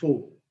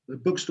fall. The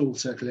bookstall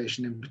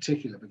circulation in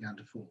particular began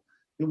to fall.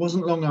 It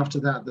wasn't long after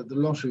that the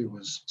lottery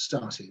was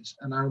started.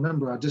 And I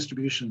remember our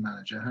distribution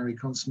manager, Harry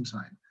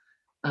Constantine,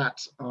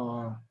 at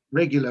our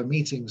regular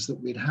meetings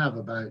that we'd have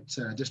about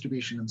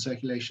distribution and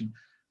circulation.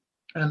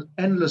 And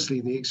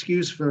endlessly, the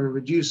excuse for a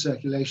reduced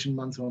circulation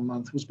month on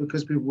month was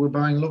because people were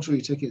buying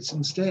lottery tickets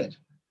instead.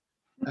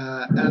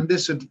 And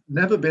this had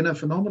never been a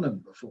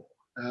phenomenon before.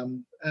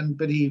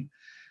 But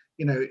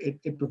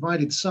it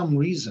provided some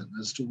reason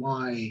as to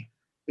why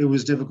it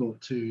was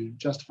difficult to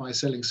justify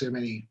selling so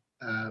many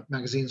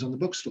magazines on the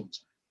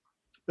bookstores.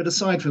 But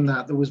aside from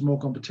that, there was more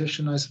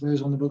competition, I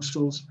suppose, on the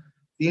bookstores.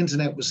 The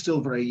internet was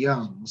still very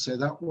young, so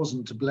that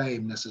wasn't to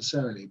blame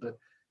necessarily. But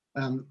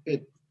I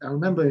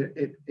remember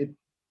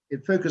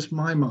it focused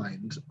my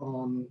mind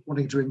on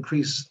wanting to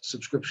increase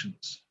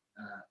subscriptions,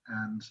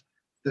 and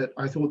that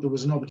I thought there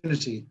was an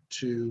opportunity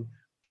to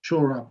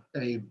shore up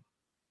a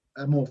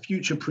more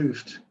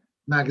future-proofed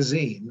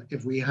magazine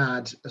if we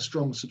had a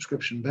strong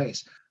subscription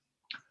base.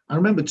 I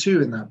remember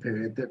too in that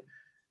period that,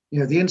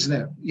 the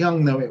internet,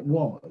 young though it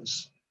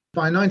was,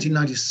 by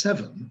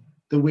 1997,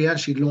 that we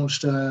actually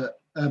launched a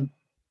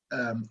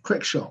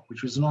Crick Shop,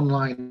 which was an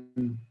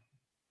online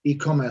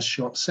e-commerce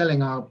shop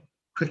selling our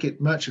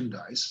cricket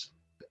merchandise.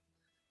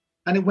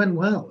 And it went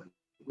well.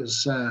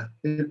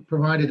 It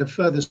provided a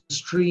further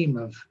stream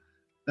of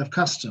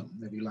custom,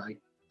 if you like,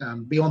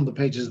 beyond the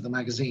pages of the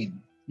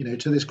magazine,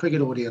 to this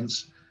cricket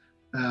audience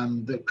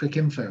that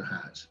Cricinfo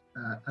had.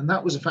 And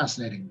that was a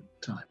fascinating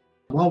time.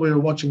 While we were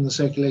watching the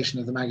circulation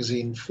of the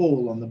magazine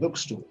fall on the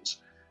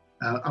bookstores,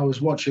 I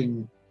was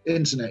watching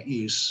internet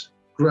use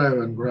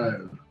grow and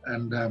grow.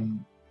 And,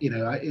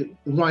 the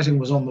writing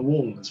was on the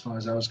wall as far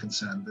as I was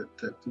concerned,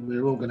 that we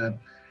were all going to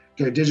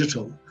go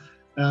digital.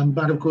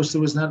 But of course,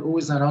 there was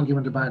always that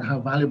argument about how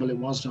valuable it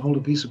was to hold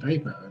a piece of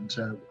paper and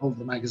to hold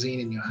the magazine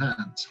in your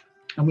hands.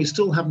 And we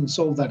still haven't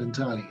solved that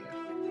entirely yet.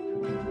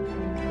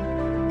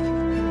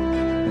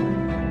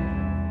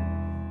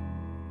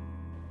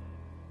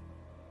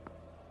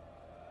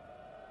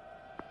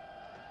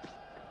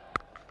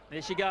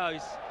 There she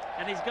goes,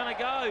 and he's going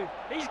to go.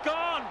 He's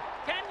gone.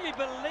 Can you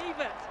believe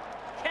it?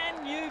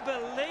 Can you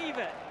believe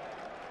it?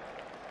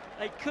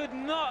 They could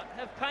not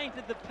have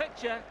painted the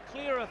picture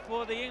clearer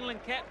for the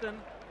England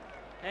captain,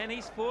 and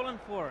he's fallen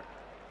for it.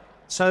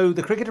 So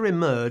the cricketer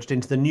emerged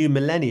into the new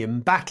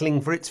millennium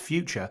battling for its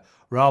future,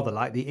 rather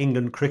like the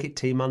England cricket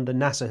team under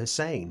Nasser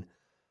Hussain.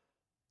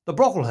 The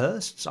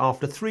Brocklehursts,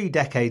 after 3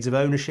 decades of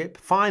ownership,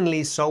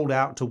 finally sold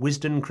out to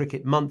Wisden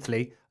Cricket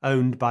Monthly,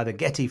 owned by the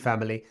Getty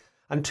family,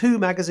 and 2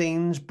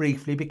 magazines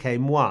briefly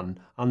became one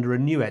under a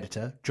new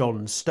editor,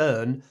 John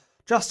Stern,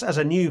 just as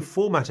a new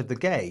format of the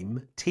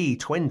game,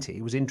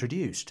 T20, was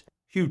introduced.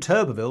 Hugh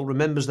Turberville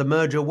remembers the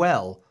merger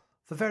well,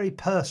 for very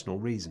personal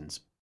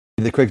reasons.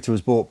 The cricketer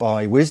was bought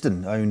by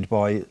Wisden, owned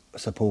by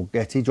Sir Paul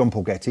Getty, John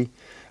Paul Getty,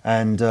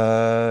 and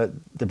the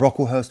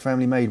Brocklehurst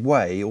family made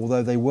way,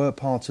 although they were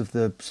part of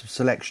the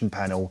selection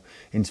panel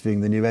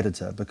interviewing the new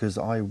editor, because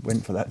I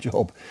went for that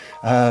job.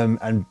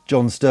 And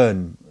John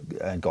Stern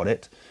got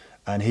it,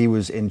 and he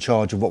was in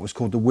charge of what was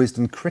called the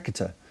Wisden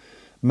Cricketer,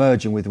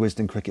 merging with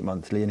Wisden Cricket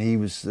Monthly, and he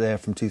was there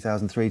from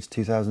 2003 to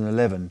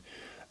 2011.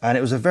 And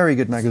it was a very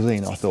good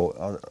magazine, I thought.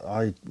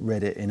 I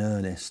read it in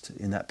earnest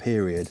in that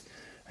period.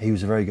 He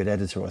was a very good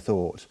editor, I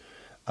thought.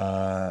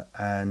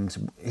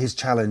 And his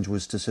challenge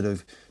was to sort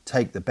of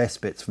take the best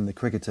bits from the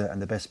Cricketer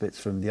and the best bits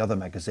from the other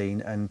magazine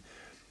and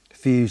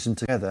fuse them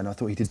together, and I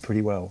thought he did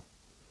pretty well.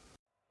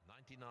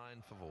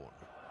 99 for Vaughan.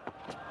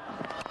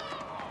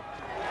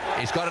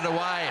 He's got it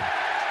away.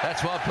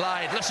 That's well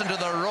played. Listen to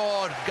the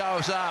roar,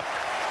 goes up.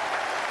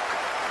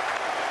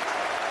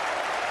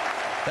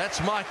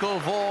 That's Michael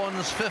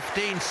Vaughan's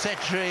 15th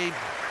century,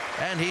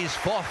 and he's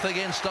 4th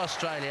against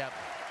Australia.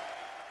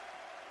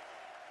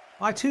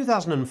 By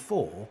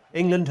 2004,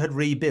 England had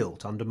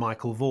rebuilt under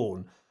Michael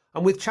Vaughan,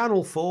 and with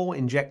Channel 4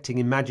 injecting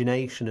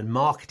imagination and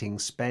marketing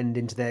spend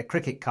into their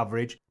cricket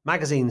coverage,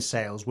 magazine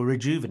sales were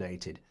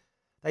rejuvenated.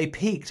 They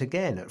peaked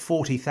again at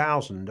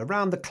 40,000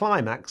 around the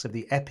climax of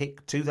the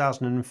epic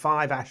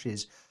 2005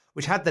 Ashes,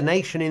 which had the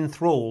nation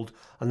enthralled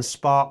and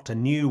sparked a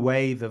new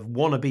wave of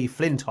wannabe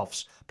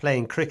Flintoffs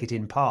playing cricket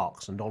in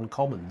parks and on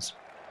commons.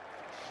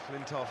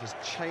 Flintoff has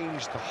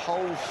changed the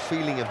whole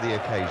feeling of the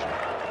occasion.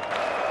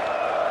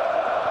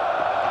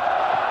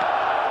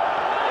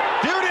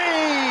 Beauty!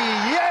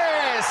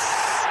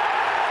 Yes!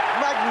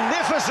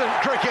 Magnificent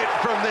cricket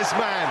from this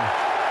man.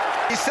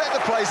 He set the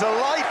place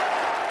alight.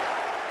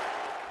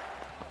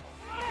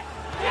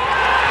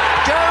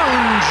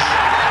 Jones!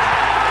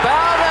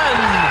 Bowden!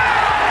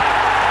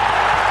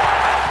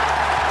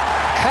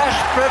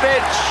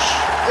 Kastrovic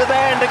with a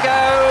hand to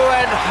go,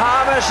 and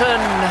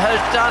Harmison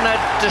has done it.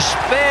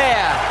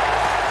 Despair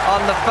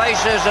on the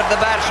faces of the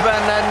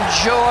batsmen and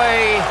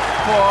joy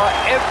for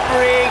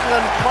every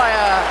England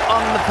player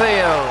on the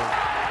field.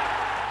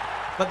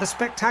 But the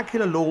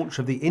spectacular launch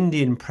of the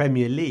Indian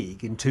Premier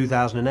League in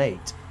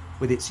 2008,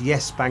 with its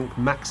Yes Bank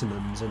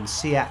maximums and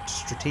SEAT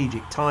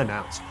strategic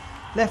timeouts,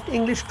 left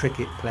English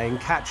cricket playing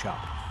catch-up,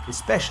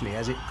 especially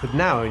as it could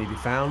now only be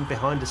found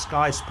behind a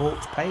Sky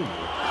Sports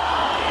paywall.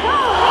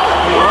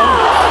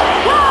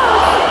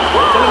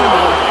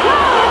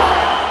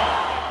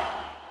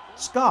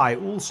 Sky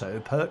also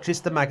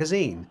purchased the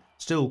magazine,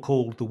 still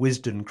called The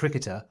Wisden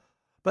Cricketer,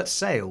 but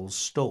sales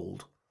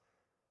stalled.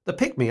 The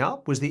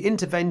pick-me-up was the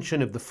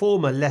intervention of the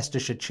former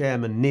Leicestershire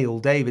chairman Neil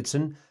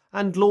Davidson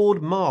and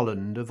Lord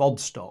Marland of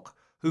Odstock,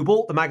 who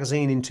bought the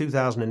magazine in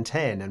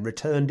 2010 and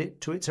returned it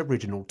to its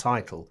original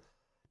title.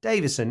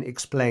 Davison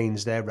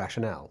explains their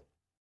rationale.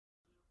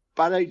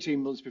 About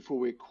 18 months before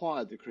we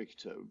acquired the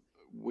Cricketer,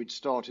 we'd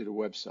started a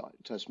website,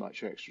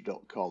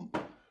 testmatchextra.com,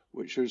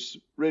 which was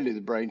really the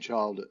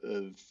brainchild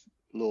of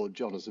Lord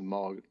Jonathan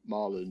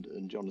Marland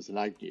and Jonathan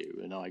Agnew,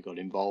 and I got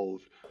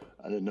involved,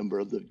 and a number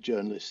of the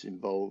journalists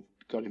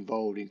got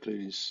involved,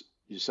 including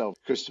yourself,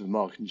 Christopher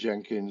Markham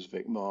Jenkins,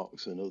 Vic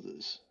Marks, and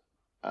others.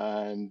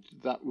 And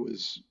that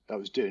was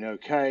doing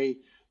okay.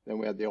 Then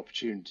we had the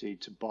opportunity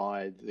to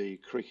buy the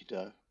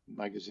Cricketer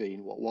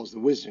magazine, what was the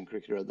Wisden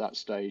Cricketer at that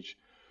stage,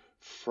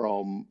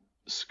 from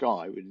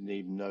Sky. We didn't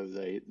even know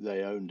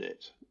they owned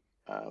it.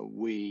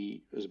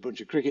 We, as a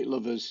bunch of cricket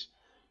lovers,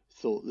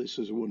 thought this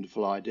was a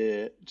wonderful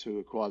idea to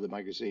acquire the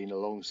magazine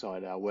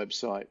alongside our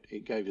website.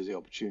 It gave us the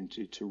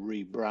opportunity to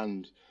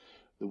rebrand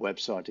the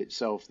website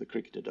itself,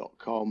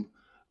 thecricketer.com,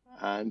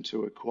 and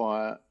to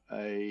acquire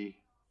an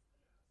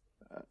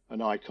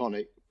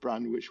iconic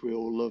brand which we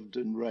all loved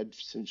and read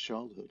since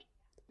childhood.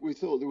 We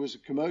thought there was a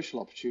commercial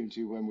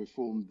opportunity when we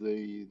formed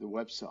the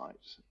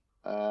website,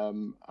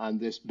 and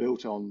this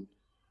built on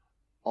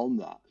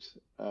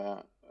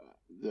that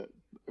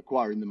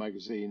acquiring the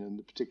magazine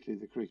and particularly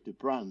the Cricketer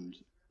brand,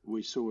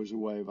 we saw as a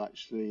way of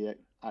actually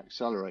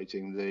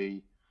accelerating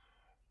the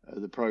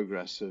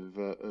progress of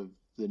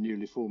the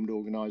newly formed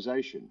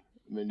organisation.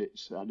 I mean,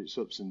 it's had its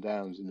ups and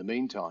downs in the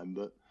meantime,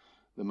 but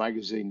the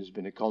magazine has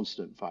been a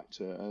constant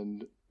factor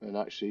and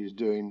actually is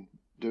doing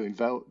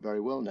very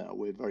well now.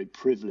 We're very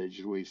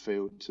privileged, we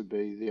feel, to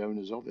be the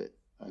owners of it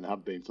and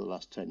have been for the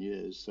last 10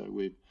 years. So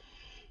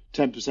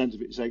 10%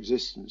 of its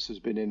existence has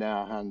been in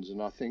our hands,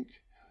 and I think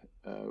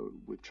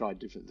we've tried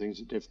different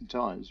things at different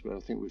times, but I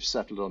think we've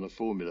settled on a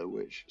formula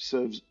which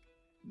serves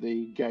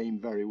the game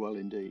very well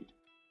indeed.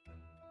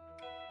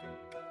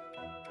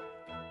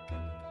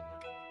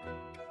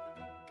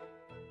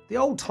 The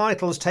old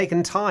title has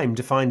taken time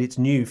to find its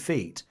new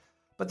feet,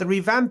 but the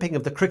revamping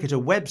of the Cricketer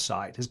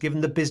website has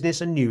given the business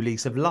a new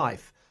lease of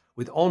life,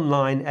 with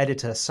online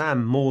editor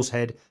Sam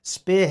Morshead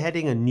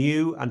spearheading a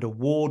new and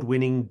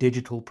award-winning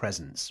digital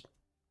presence.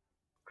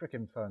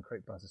 Cricinfo and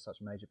CricBuzz are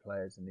such major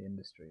players in the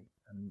industry,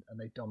 and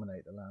they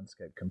dominate the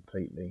landscape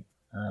completely,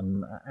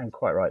 and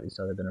quite rightly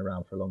so. They've been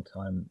around for a long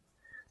time.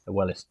 They're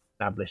well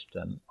established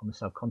on the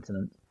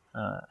subcontinent,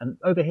 and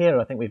over here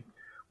I think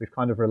we've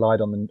kind of relied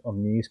on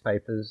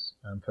newspapers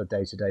for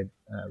day-to-day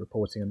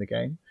reporting of the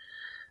game,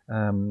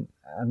 and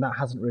that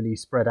hasn't really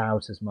spread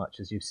out as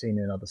much as you've seen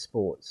in other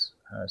sports.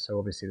 So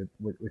obviously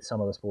with some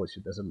other sports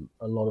there's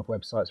a lot of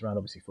websites around.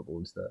 Obviously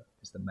football is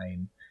the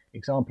main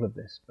example of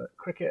this, but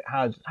cricket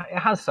has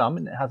some,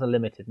 and it has a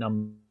limited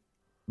number.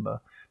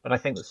 But I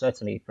think that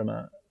certainly from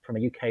a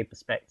UK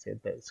perspective,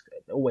 there's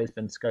always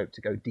been scope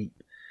to go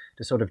deep,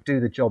 to sort of do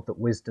the job that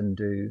Wisden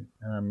do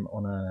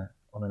on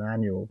an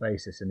annual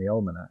basis in the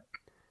Almanac,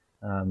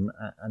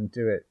 and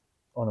do it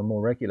on a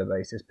more regular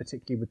basis,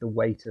 particularly with the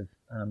weight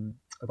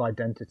of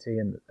identity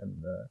and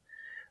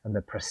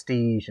the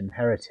prestige and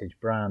heritage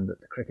brand that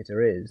the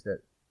Cricketer is. That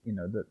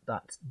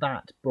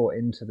that brought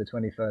into the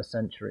 21st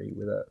century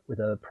with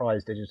a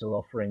prize digital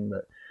offering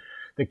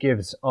that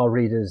gives our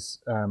readers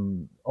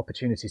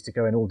opportunities to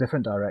go in all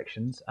different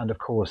directions, and of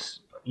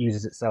course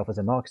uses itself as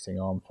a marketing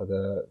arm for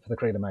the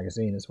Cricketer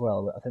magazine as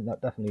well. I think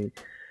that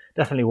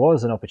definitely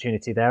was an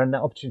opportunity there, and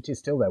that opportunity is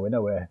still there. We're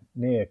nowhere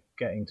near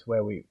getting to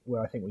where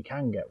I think we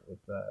can get with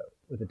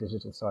the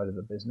digital side of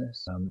the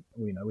business.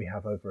 We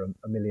have over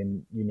a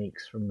million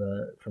uniques from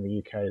the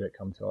UK that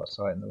come to our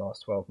site in the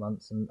last 12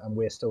 months, and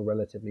we're still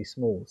relatively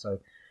small. So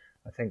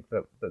I think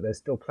that there's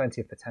still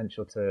plenty of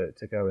potential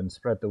to go and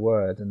spread the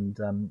word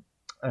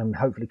and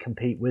hopefully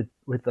compete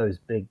with those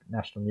big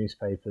national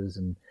newspapers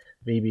and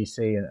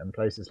BBC and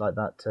places like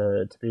that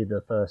to be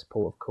the first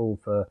port of call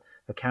for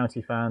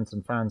county fans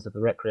and fans of the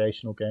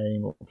recreational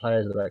game, or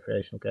players of the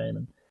recreational game.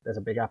 And there's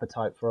a big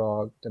appetite for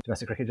our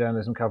domestic cricket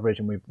journalism coverage,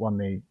 and we've won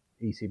the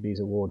ECB's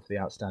award for the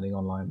outstanding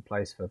online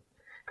place for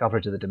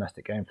coverage of the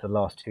domestic game for the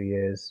last 2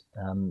 years,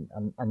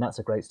 and that's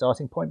a great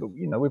starting point. But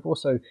we've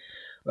also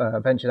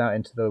ventured out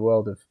into the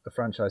world of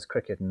franchise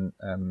cricket,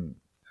 and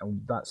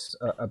that's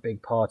a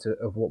big part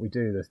of what we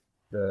do.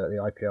 The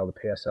IPL, the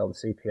PSL,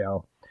 the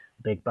CPL,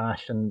 Big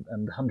Bash, and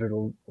the 100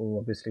 will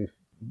obviously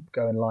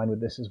go in line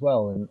with this as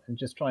well, and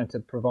just trying to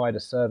provide a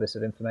service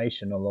of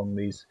information along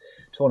these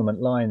tournament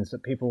lines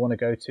that people want to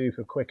go to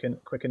for quick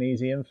and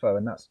easy info,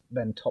 and that's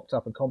then topped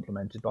up and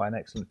complemented by an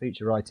excellent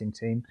feature writing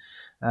team,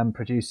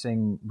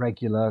 producing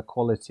regular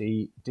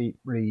quality deep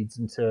reads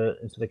into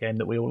the game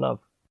that we all love.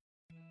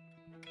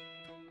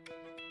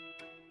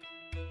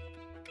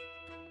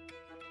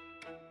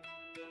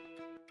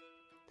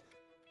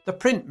 The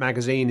print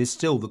magazine is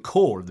still the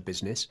core of the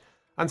business,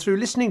 And through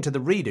listening to the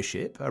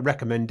readership, a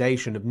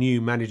recommendation of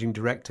new Managing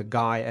Director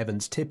Guy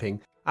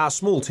Evans-Tipping, our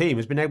small team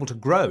has been able to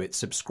grow its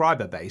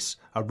subscriber base,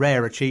 a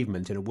rare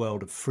achievement in a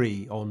world of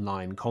free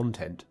online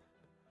content.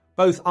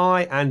 Both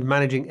I and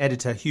Managing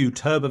Editor Hugh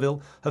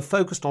Turbeville have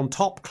focused on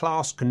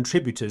top-class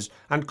contributors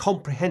and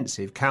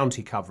comprehensive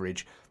county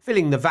coverage,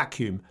 filling the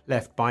vacuum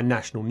left by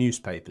national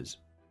newspapers.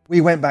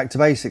 We went back to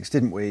basics,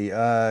 didn't we?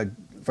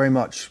 Very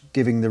much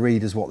giving the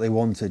readers what they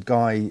wanted.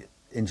 Guy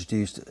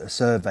introduced a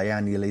survey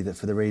annually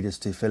for the readers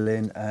to fill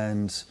in,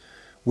 and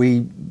we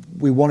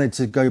wanted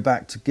to go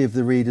back to give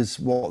the readers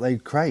what they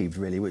craved,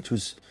 really, which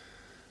was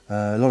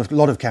a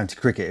lot of county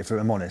cricket, if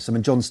I'm honest. I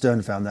mean, John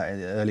Stern found that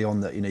early on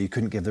that you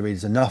couldn't give the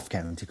readers enough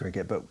county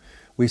cricket, but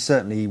we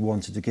certainly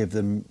wanted to give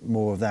them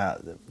more of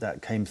that.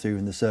 That came through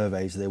in the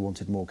surveys. They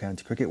wanted more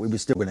county cricket. We were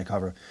still going to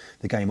cover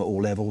the game at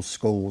all levels,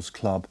 schools,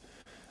 club,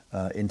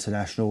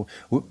 international.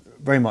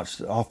 Very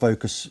much our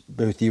focus,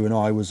 both you and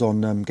I, was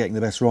on getting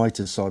the best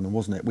writers, Simon,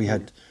 wasn't it? We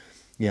had,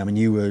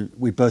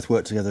 we both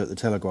worked together at the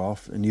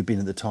Telegraph, and you'd been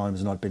at the Times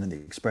and I'd been at the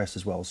Express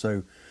as well.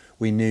 So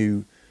we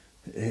knew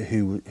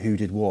who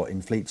did what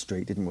in Fleet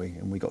Street, didn't we?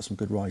 And we got some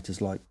good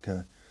writers like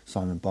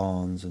Simon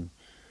Barnes and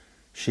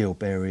Shield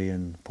Berry,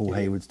 and Paul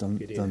Hayward's done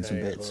some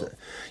bits.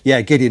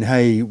 Well. Gideon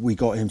Hay, we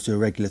got him to do a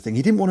regular thing.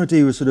 He didn't want to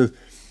do a sort of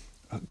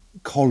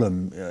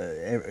column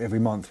every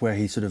month where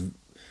he sort of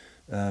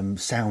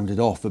sounded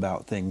off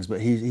about things,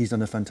 but he's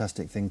done a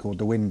fantastic thing called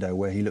The Window,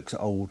 where he looks at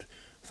old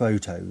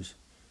photos.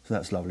 So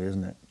that's lovely,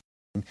 isn't it?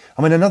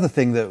 I mean, another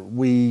thing that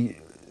we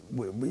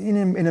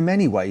in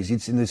many ways,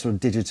 in this sort of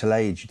digital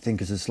age, you'd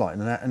think is a slight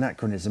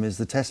anachronism, is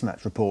the test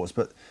match reports,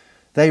 but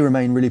they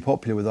remain really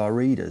popular with our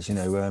readers.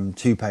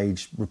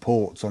 2-page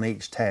reports on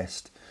each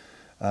test,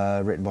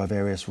 written by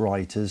various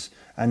writers,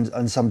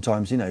 and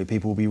sometimes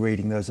people will be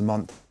reading those a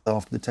month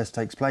after the test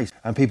takes place,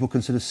 and people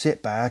can sort of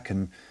sit back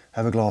and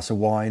have a glass of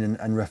wine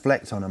and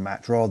reflect on a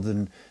match rather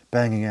than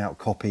banging out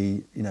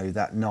copy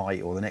that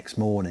night or the next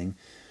morning.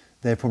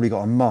 They've probably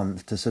got a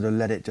month to sort of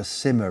let it just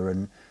simmer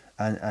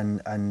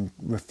and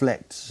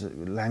reflect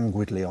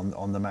languidly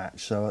on the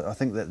match. So I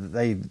think that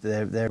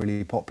they're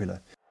really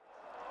popular.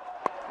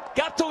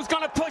 Guptill's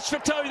going to push for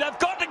two. They've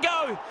got to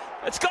go.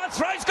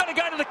 Throw's got to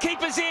go to the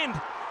keeper's end.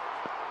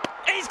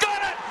 He's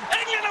got it.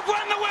 England have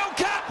won the World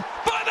Cup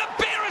by the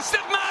barest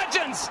of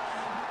margins.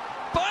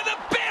 By the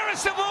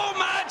barest of all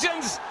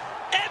margins.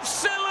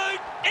 Absolute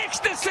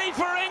ecstasy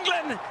for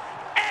England.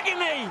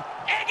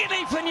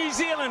 Agony for New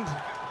Zealand.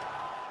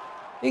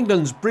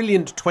 England's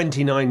brilliant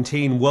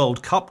 2019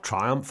 World Cup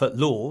triumph at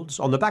Lord's,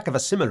 on the back of a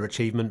similar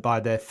achievement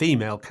by their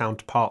female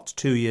counterparts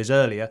 2 years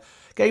earlier,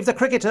 gave the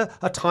cricketer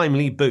a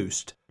timely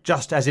boost,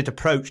 just as it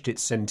approached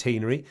its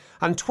centenary,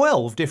 and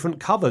 12 different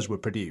covers were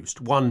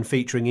produced, one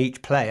featuring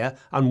each player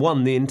and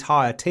one the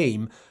entire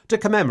team, to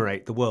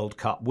commemorate the World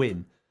Cup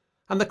win.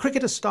 And the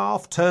cricketer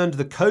staff turned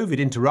the COVID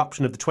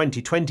interruption of the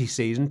 2020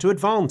 season to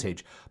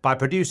advantage by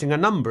producing a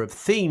number of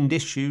themed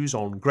issues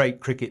on great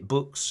cricket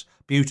books,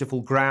 beautiful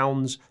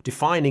grounds,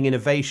 defining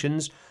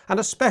innovations, and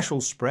a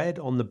special spread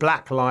on the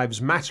Black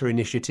Lives Matter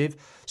initiative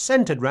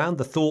centred round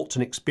the thoughts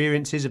and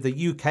experiences of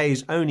the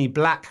UK's only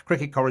black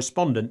cricket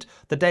correspondent,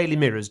 the Daily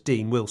Mirror's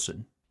Dean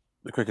Wilson.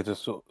 The cricketer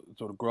sort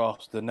of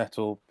grasped the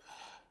nettle,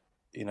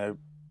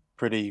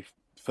 pretty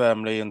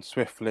firmly and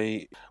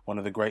swiftly. One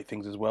of the great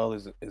things as well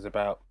is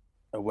about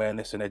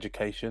awareness and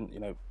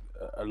education.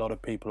 A lot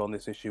of people on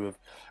this issue have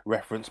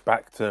referenced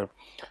back to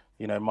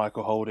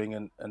Michael Holding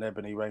and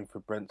Ebony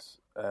Rainford-Brent's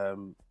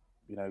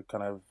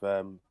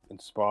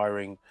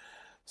inspiring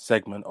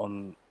segment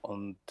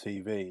on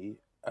TV.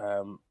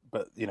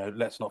 But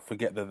let's not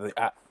forget that the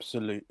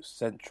absolute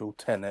central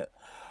tenet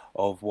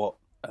of what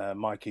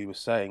Mikey was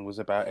saying was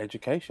about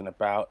education,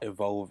 about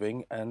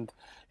evolving and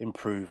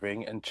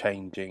improving and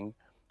changing,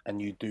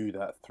 and you do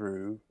that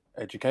through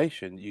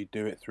education. You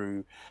do it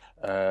through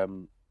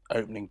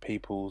opening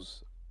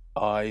people's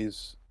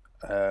eyes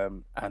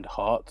and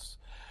hearts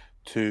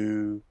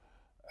to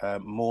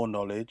more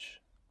knowledge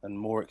and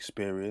more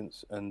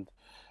experience, and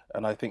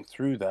I think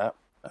through that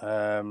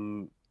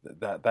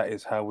that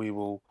is how we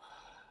will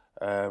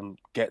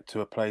get to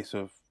a place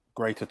of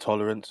greater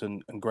tolerance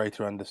and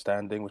greater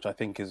understanding, which I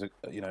think is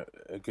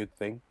a good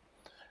thing.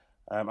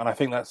 And I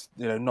think that's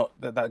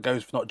that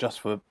goes not just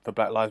for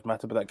Black Lives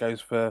Matter, but that goes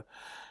for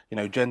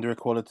gender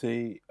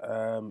equality,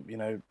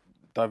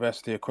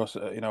 diversity across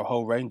a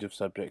whole range of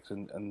subjects,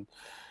 and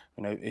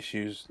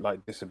issues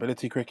like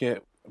disability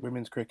cricket,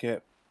 women's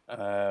cricket,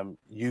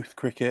 youth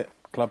cricket,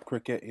 club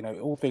cricket,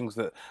 all things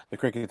that the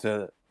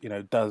cricketer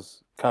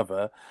does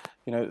cover.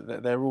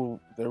 They're all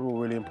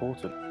really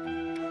important.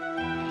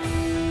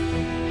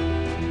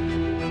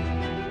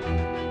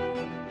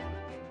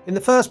 In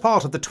the first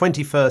part of the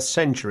 21st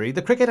century,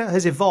 the cricketer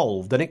has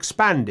evolved and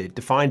expanded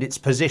to find its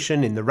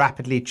position in the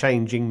rapidly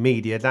changing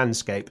media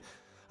landscape.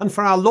 And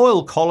for our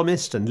loyal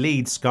columnist and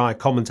lead Sky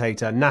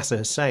commentator Nasser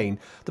Hussain,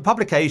 the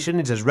publication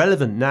is as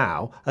relevant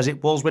now as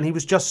it was when he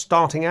was just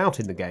starting out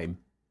in the game.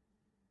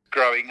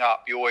 Growing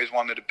up, you always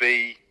wanted to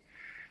be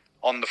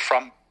on the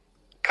front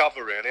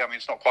cover, really. I mean,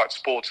 it's not quite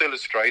Sports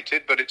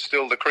Illustrated, but it's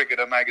still the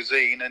Cricketer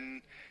magazine,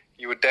 and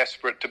you were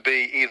desperate to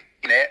be either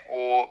in it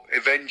or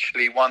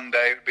eventually one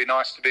day it would be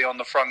nice to be on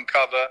the front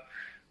cover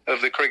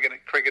of the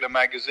Cricketer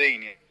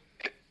magazine.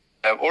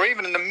 Or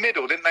even in the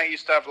middle, didn't they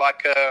used to have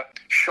like a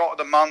shot of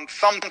the month,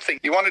 something?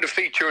 You wanted to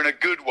feature in a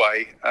good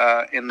way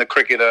in the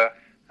Cricketer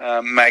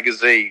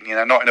magazine, you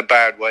know, not in a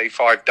bad way,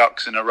 5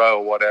 ducks in a row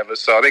or whatever.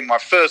 So I think my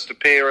first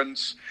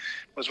appearance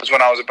was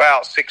when I was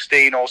about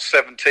 16 or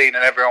 17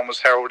 and everyone was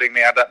heralding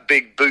me. I had that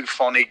big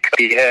bouffant-y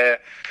curly hair,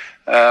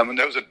 and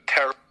there was a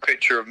terrible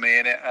picture of me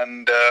in it,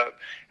 and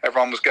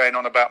everyone was going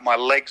on about my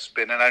leg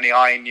spin, and only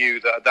I knew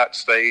that at that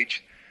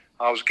stage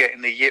I was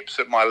getting the yips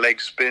at my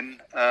leg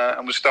spin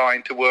and was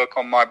starting to work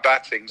on my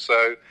batting.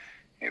 So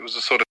it was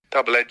a sort of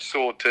double-edged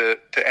sword to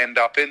end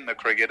up in the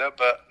Cricketer,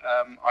 but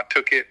I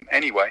took it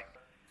anyway.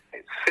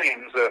 It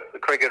seems that the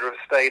Cricketer has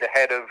stayed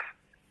ahead of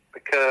the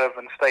curve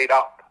and stayed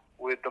up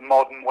with the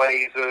modern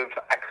ways of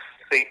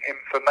accessing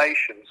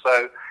information.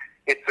 So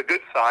it's a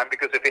good sign,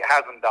 because if it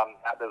hasn't done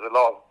that, there's a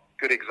lot of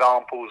good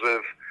examples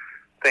of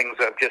things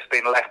that have just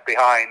been left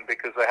behind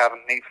because they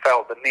haven't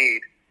felt the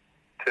need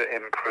to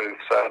improve.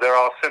 So there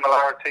are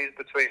similarities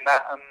between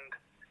that and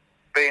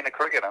being a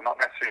cricketer, not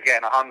necessarily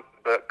getting 100,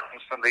 but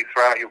constantly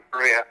throughout your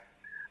career,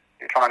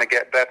 you're trying to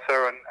get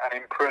better and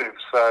improve.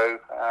 So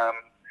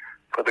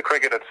for the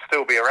cricketer to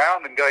still be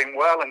around and going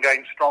well and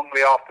going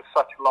strongly after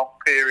such a long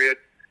period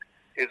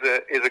is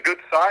a good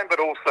sign, but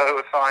also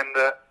a sign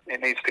that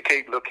it needs to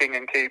keep looking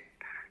and keep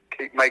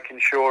making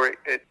sure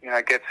it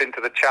gets into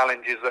the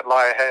challenges that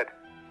lie ahead.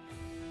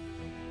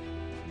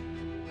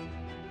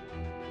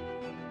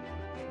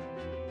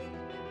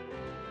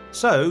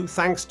 So,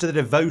 thanks to the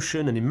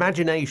devotion and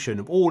imagination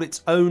of all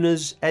its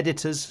owners,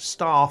 editors,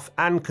 staff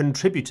and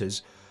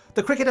contributors,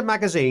 the Cricketer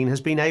magazine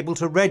has been able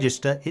to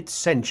register its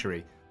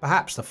century,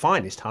 perhaps the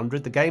finest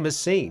 100 the game has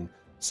seen,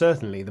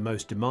 certainly the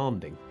most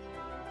demanding.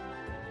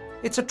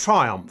 It's a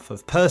triumph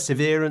of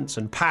perseverance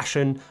and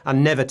passion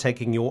and never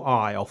taking your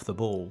eye off the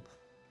ball.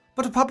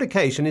 But a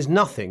publication is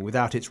nothing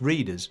without its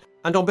readers,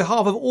 and on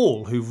behalf of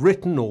all who've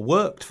written or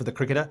worked for the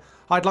Cricketer,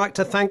 I'd like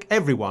to thank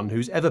everyone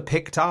who's ever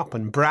picked up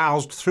and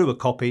browsed through a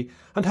copy,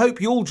 and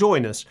hope you'll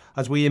join us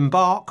as we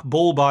embark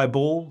ball by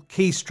ball,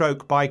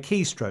 keystroke by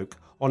keystroke,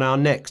 on our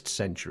next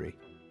century.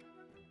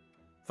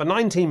 For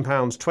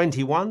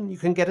 £19.21 you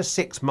can get a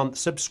 6-month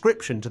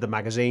subscription to the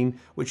magazine,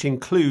 which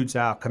includes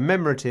our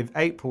commemorative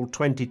April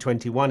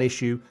 2021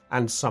 issue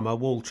and summer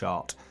wall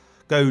chart.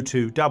 Go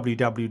to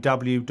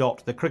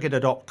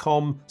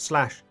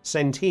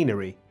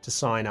www.thecricketer.com/centenary to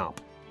sign up.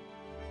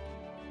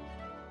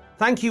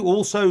 Thank you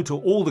also to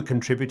all the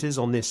contributors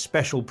on this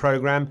special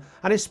programme,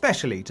 and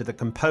especially to the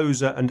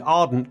composer and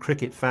ardent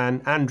cricket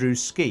fan Andrew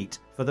Skeet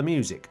for the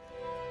music.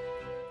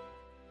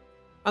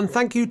 And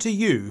thank you to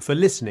you for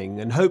listening,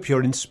 and hope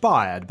you're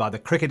inspired by the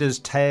Cricketer's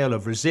tale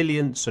of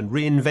resilience and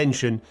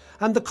reinvention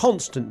and the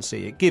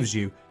constancy it gives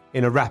you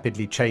in a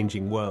rapidly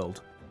changing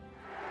world.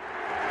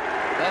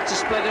 That's a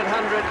splendid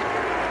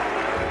 100.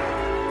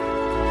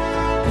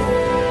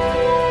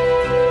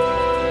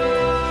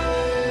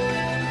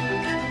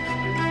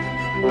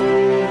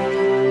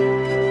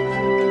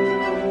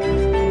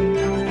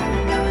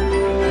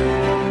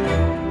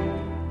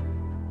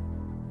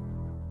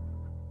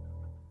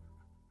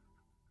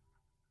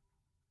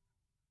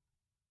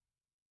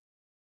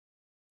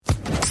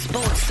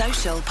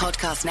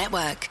 Podcast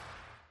Network.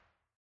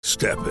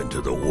 Step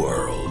into the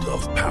world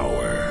of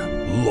power,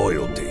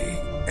 loyalty,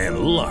 and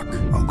luck.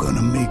 I'm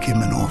gonna make him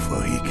an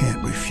offer he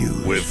can't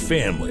refuse. With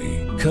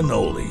family,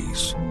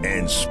 cannolis,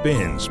 and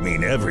spins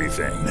mean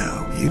everything.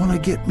 Now, you wanna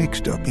get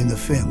mixed up in the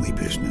family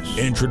business.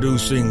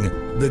 Introducing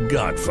The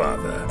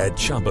Godfather at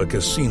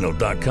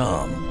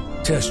ChumbaCasino.com.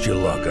 Test your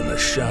luck in the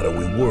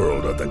shadowy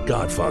world of The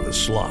Godfather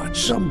slot.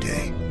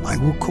 Someday, I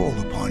will call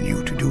upon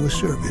you to do a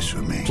service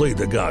for me. Play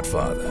The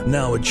Godfather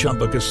now at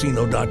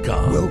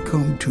ChumbaCasino.com.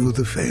 Welcome to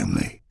the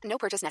family. No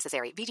purchase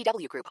necessary.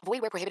 VGW Group.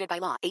 Void where prohibited by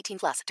law.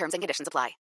 18+. Terms and conditions apply.